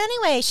give a shit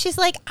anyway. She's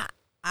like,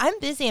 I'm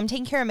busy. I'm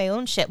taking care of my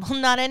own shit. Well,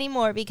 not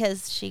anymore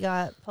because she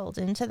got pulled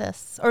into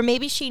this. Or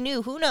maybe she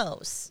knew. Who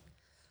knows?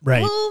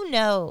 Right. Who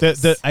knows?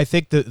 I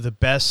think the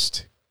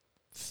best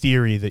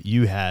theory that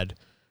you had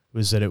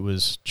was that it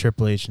was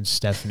Triple H and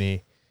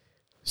Stephanie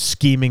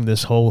scheming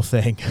this whole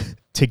thing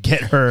to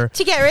get her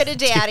to get rid of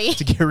Daddy.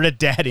 to get rid of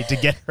Daddy, to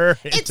get her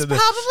It's into the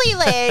probably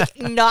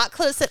like not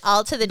close at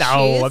all to the No,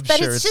 truth, I'm but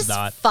sure it's it's just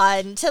not.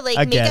 fun to like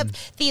make Again. up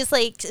these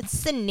like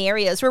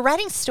scenarios. We're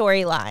writing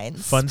storylines,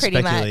 fun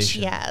pretty much.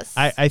 speculation. Yes.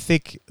 I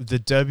think the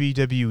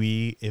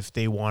WWE, if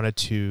they wanted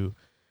to,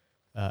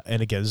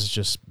 and again, this is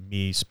just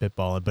me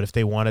spitballing, but if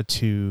they wanted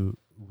to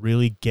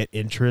really get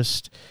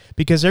interest,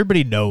 because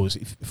everybody knows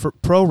for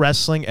pro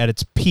wrestling at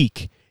its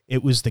peak,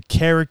 it was the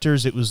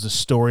characters, it was the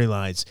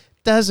storylines.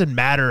 doesn't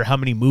matter how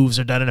many moves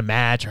are done in a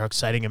match or how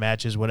exciting a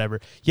match is, whatever.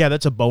 Yeah,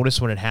 that's a bonus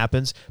when it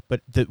happens.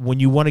 But when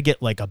you want to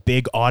get like a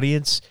big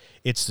audience,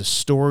 it's the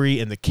story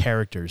and the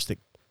characters that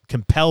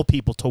compel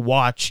people to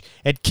watch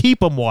and keep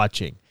them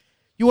watching.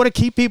 You want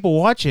to keep people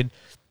watching,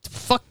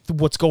 fuck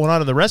what's going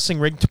on in the wrestling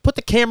ring, to put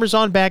the cameras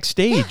on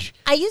backstage.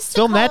 I used to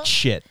film that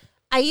shit.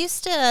 I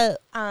used to,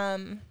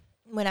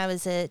 when I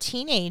was a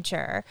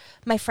teenager,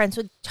 my friends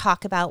would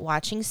talk about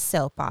watching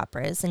soap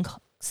operas and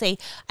say,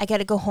 I got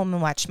to go home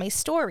and watch my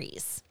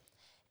stories.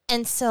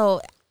 And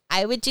so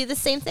I would do the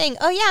same thing.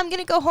 Oh, yeah, I'm going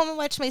to go home and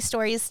watch my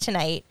stories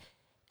tonight.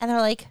 And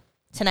they're like,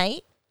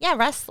 tonight? Yeah,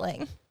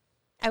 wrestling.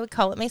 I would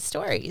call it my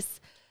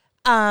stories.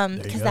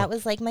 Because that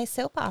was like my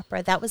soap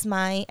opera. That was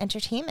my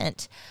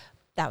entertainment.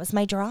 That was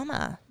my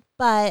drama.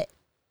 But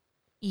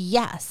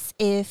yes,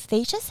 if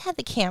they just had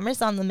the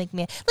cameras on the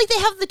McMahon, like they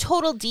have the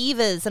Total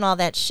Divas and all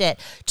that shit,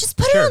 just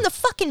put it on the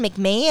fucking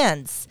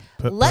McMahons.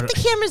 Let the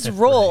cameras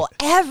roll.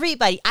 Right.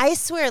 Everybody, I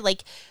swear,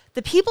 like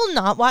the people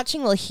not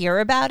watching will hear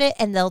about it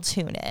and they'll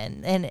tune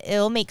in, and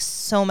it'll make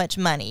so much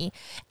money.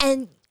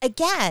 And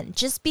again,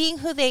 just being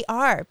who they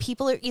are,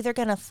 people are either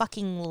gonna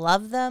fucking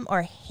love them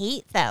or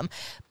hate them,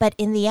 but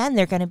in the end,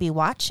 they're gonna be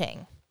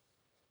watching.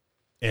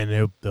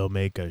 And they'll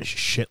make a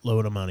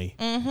shitload of money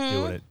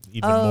doing it,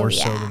 even more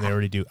so than they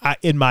already do,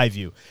 in my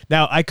view.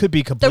 Now, I could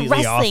be completely off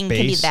base. The wrestling could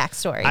be the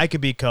backstory. I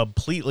could be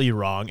completely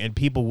wrong, and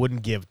people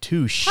wouldn't give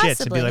two shits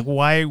and be like,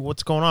 "Why?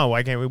 What's going on?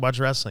 Why can't we watch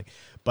wrestling?"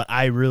 But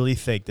I really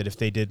think that if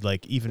they did,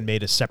 like, even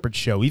made a separate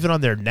show, even on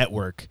their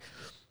network,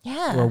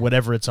 or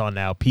whatever it's on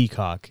now,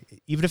 Peacock,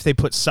 even if they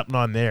put something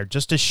on there,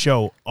 just a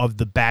show of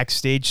the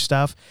backstage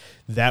stuff,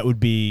 that would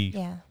be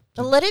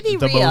But let it be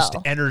the real. most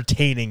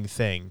entertaining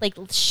thing. Like,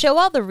 show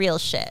all the real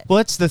shit. Well,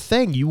 that's the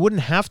thing. You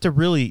wouldn't have to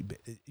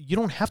you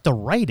don't have to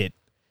write it.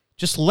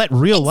 Just let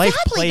real life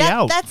play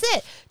out. That's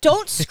it.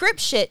 Don't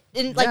script shit.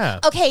 And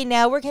okay,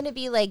 now we're going to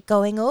be like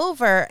going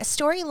over a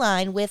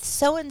storyline with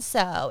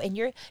so-and-so.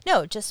 And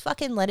just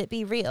fucking let it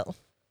be real.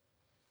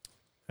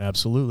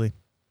 Absolutely.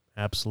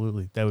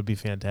 Absolutely. That would be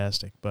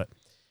fantastic. But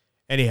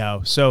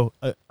anyhow, so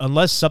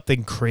unless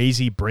something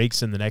crazy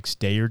breaks in the next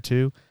day or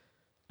two,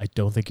 I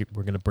don't think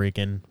we're going to break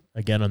in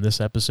again on this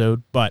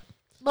episode, but...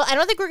 Well, I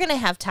don't think we're going to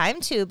have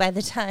time to by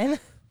the time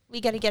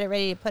we got to get it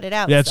ready to put it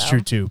out. That's true,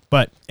 too.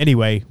 But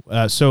anyway,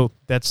 so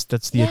that's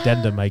the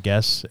addendum, I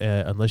guess,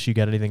 unless you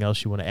got anything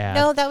else you want to add.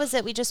 No, that was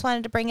it. We just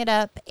wanted to bring it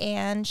up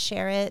and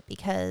share it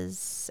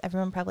because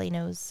everyone probably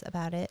knows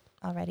about it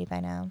already by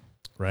now.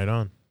 Right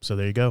on. So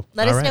there you go.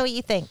 Let us know what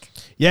you think.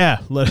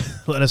 Yeah, let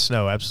us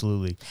know.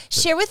 Absolutely.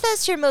 Share with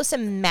us your most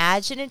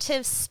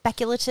imaginative,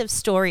 speculative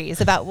stories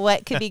about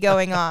what could be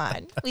going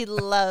on. We'd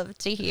love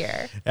to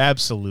hear.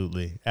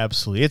 Absolutely.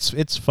 Absolutely.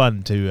 It's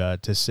fun to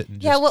sit and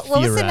just what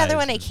was another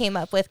one I and... came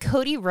up with?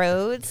 Cody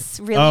Rhodes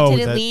really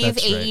didn't leave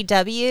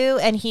AEW,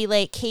 right. and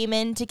he came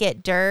in to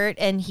get dirt,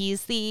 and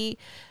he's the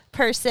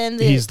person.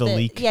 He's the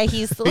leak. Yeah,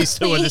 he's the He's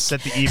the one that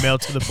sent the email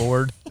to the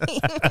board.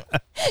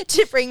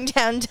 to bring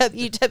down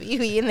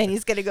WWE, and then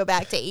he's going to go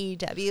back to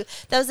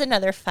AEW. That was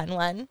another fun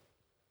one.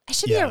 I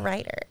should be a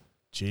writer.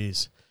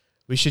 Jeez.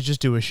 We should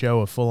just do a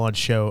full-on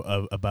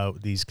show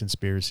about these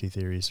conspiracy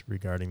theories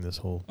regarding this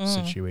whole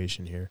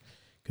situation here,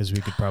 because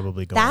we could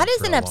probably go That on is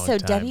for an a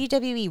episode, long time.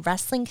 WWE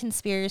Wrestling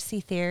Conspiracy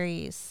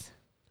Theories.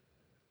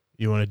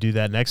 You want to do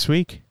that next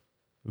week?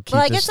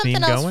 I got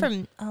something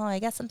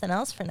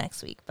else for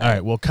next week. But... All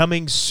right. Well,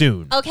 coming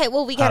soon. Okay.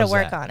 Well, we got to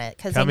work on it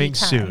because coming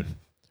soon.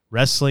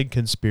 Wrestling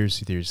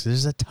conspiracy theories.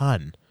 There's a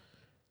ton.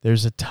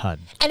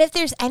 And if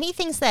there's any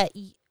things that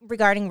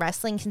regarding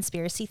wrestling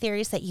conspiracy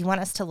theories that you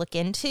want us to look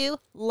into,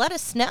 let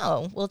us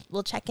know.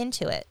 We'll check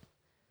into it.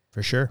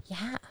 For sure.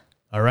 Yeah.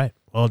 All right.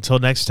 Well, until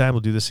next time, we'll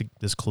do this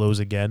close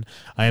again.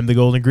 I am the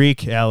Golden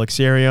Greek, Alex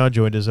Arion,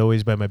 joined as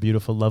always by my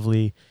beautiful,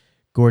 lovely,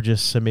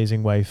 gorgeous,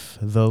 amazing wife,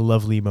 the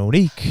lovely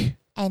Monique.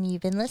 And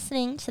you've been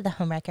listening to the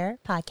Homewrecker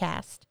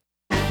Podcast.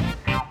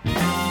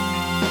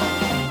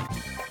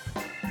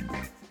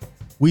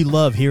 We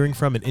love hearing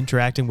from and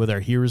interacting with our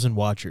hearers and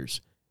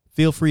watchers.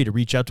 Feel free to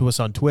reach out to us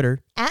on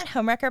Twitter at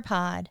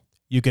HomewreckerPod.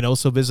 You can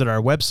also visit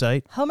our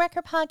website,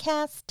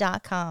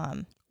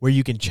 homewreckerpodcast.com, where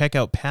you can check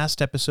out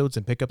past episodes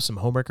and pick up some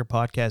Homewrecker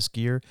Podcast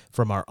gear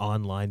from our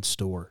online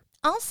store.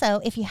 Also,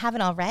 if you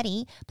haven't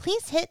already,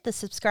 please hit the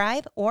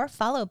subscribe or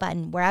follow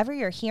button wherever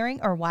you're hearing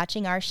or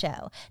watching our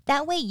show.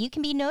 That way you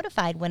can be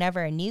notified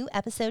whenever a new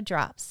episode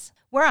drops.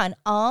 We're on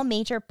all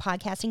major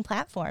podcasting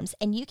platforms,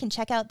 and you can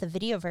check out the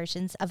video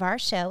versions of our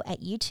show at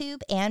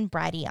YouTube and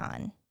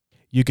Brighteon.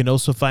 You can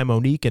also find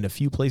Monique in a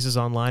few places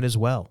online as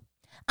well.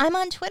 I'm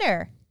on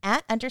Twitter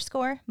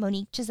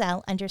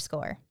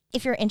 @_MoniqueGiselle_.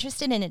 If you're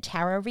interested in a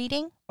tarot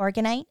reading,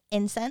 organite,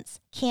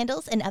 incense,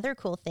 candles, and other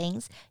cool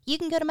things, you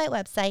can go to my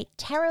website,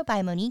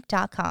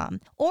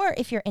 tarotbymonique.com. Or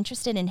if you're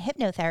interested in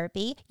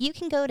hypnotherapy, you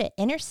can go to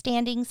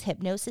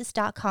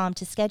innerstandingshypnosis.com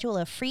to schedule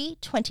a free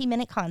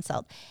 20-minute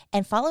consult.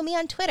 And follow me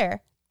on Twitter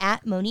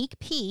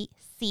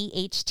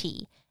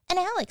 @MoniquePCHT. And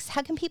Alex,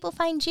 how can people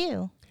find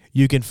you?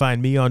 You can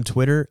find me on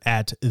Twitter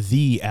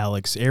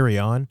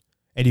 @TheAlexArion,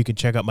 and you can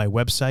check out my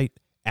website,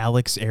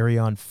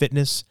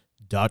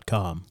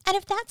 alexarionfitness.com. And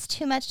if that's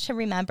too much to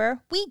remember,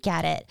 we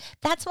get it.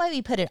 That's why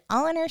we put it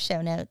all in our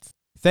show notes.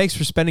 Thanks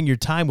for spending your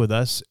time with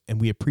us, and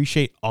we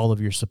appreciate all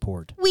of your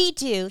support. We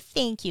do.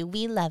 Thank you.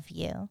 We love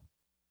you.